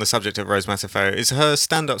on the subject of Rose Matafeo, is her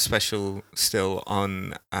stand-up special still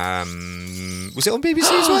on, was it on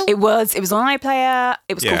BBC as well? It was on iPlayer.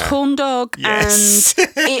 It was called Corn Dog. Yes. And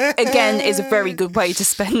it, again, is a very good way to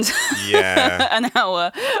spend an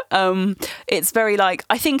hour. It's very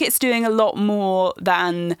I think it's doing a lot more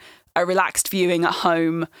than a relaxed viewing at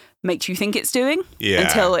home makes you think it's doing. Yeah.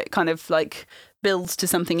 Until it kind of builds to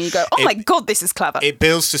something and you go, my God, this is clever. It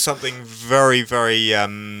builds to something very, very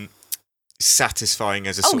satisfying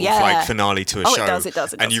as a sort of finale to a show. It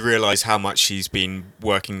does. And you realise how much she's been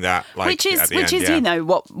working that which is at the end, you know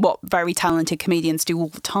what very talented comedians do all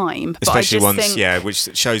the time. Especially but I ones, think,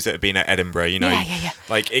 which shows that have been at Edinburgh, you know. Yeah.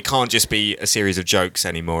 It can't just be a series of jokes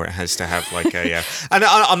anymore. It has to have a And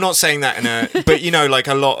I'm not saying that but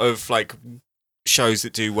a lot of shows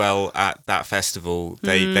that do well at that festival,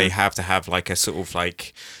 they have to have a sort of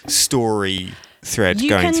story thread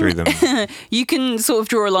through them. You can sort of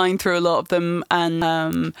draw a line through a lot of them,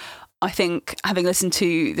 and I think, having listened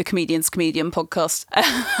to the Comedian's Comedian podcast,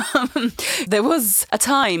 there was a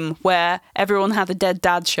time where everyone had a dead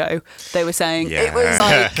dad show. They were saying it was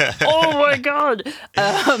oh my God.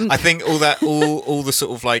 I think all the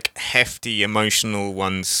sort of hefty emotional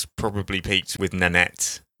ones probably peaked with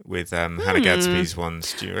Nanette. With Hannah Gadsby's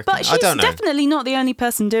ones, do you reckon? But she's definitely not the only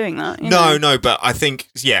person doing that. No, but I think,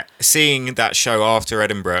 seeing that show after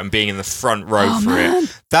Edinburgh and being in the front row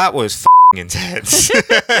it, that was intense.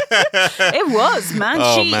 It was, man.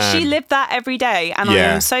 She lived that every day, and I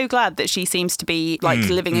am so glad that she seems to be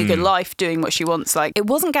living a good life, doing what she wants. It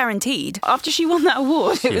wasn't guaranteed. After she won that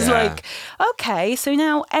award, it was okay, so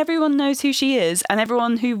now everyone knows who she is, and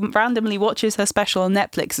everyone who randomly watches her special on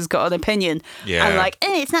Netflix has got an opinion. Yeah. And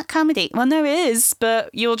it's not comedy. Well, no, it is, but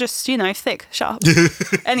you're just, thick. Shut up.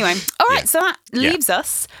 Anyway, all right, so that leaves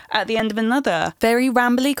us at the end of another very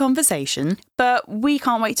rambly conversation, but we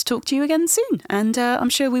can't wait to talk to you again soon, and I'm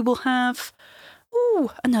sure we will have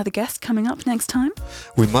another guest coming up next time.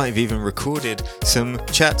 We might have even recorded some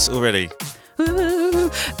chats already. Ooh.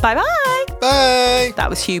 Bye. That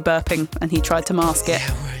was Hugh burping, and he tried to mask it.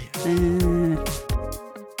 Yeah, right.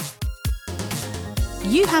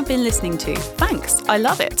 You have been listening to Thanks, I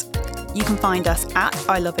Love It. You can find us at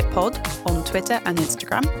I Love It Pod on Twitter and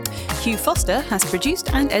Instagram. Hugh Foster has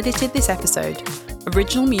produced and edited this episode.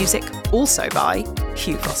 Original music also by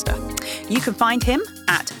Hugh Foster. You can find him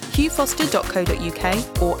at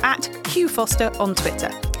hughfoster.co.uk or at Hugh Foster on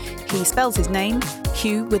Twitter. He spells his name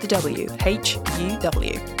Hugh with a W,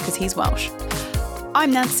 H-U-W, because he's Welsh.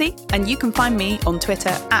 I'm Nancy, and you can find me on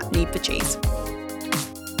Twitter at Need for Cheese.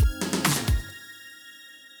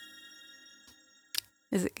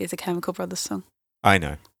 It's a Chemical Brothers song. I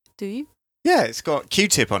know. Do you? Yeah, it's got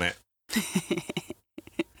Q-Tip on it.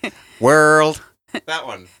 World. That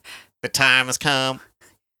one. The time has come.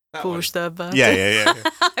 Push the button. Yeah.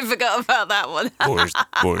 I forgot about that one.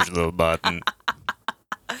 Push the button.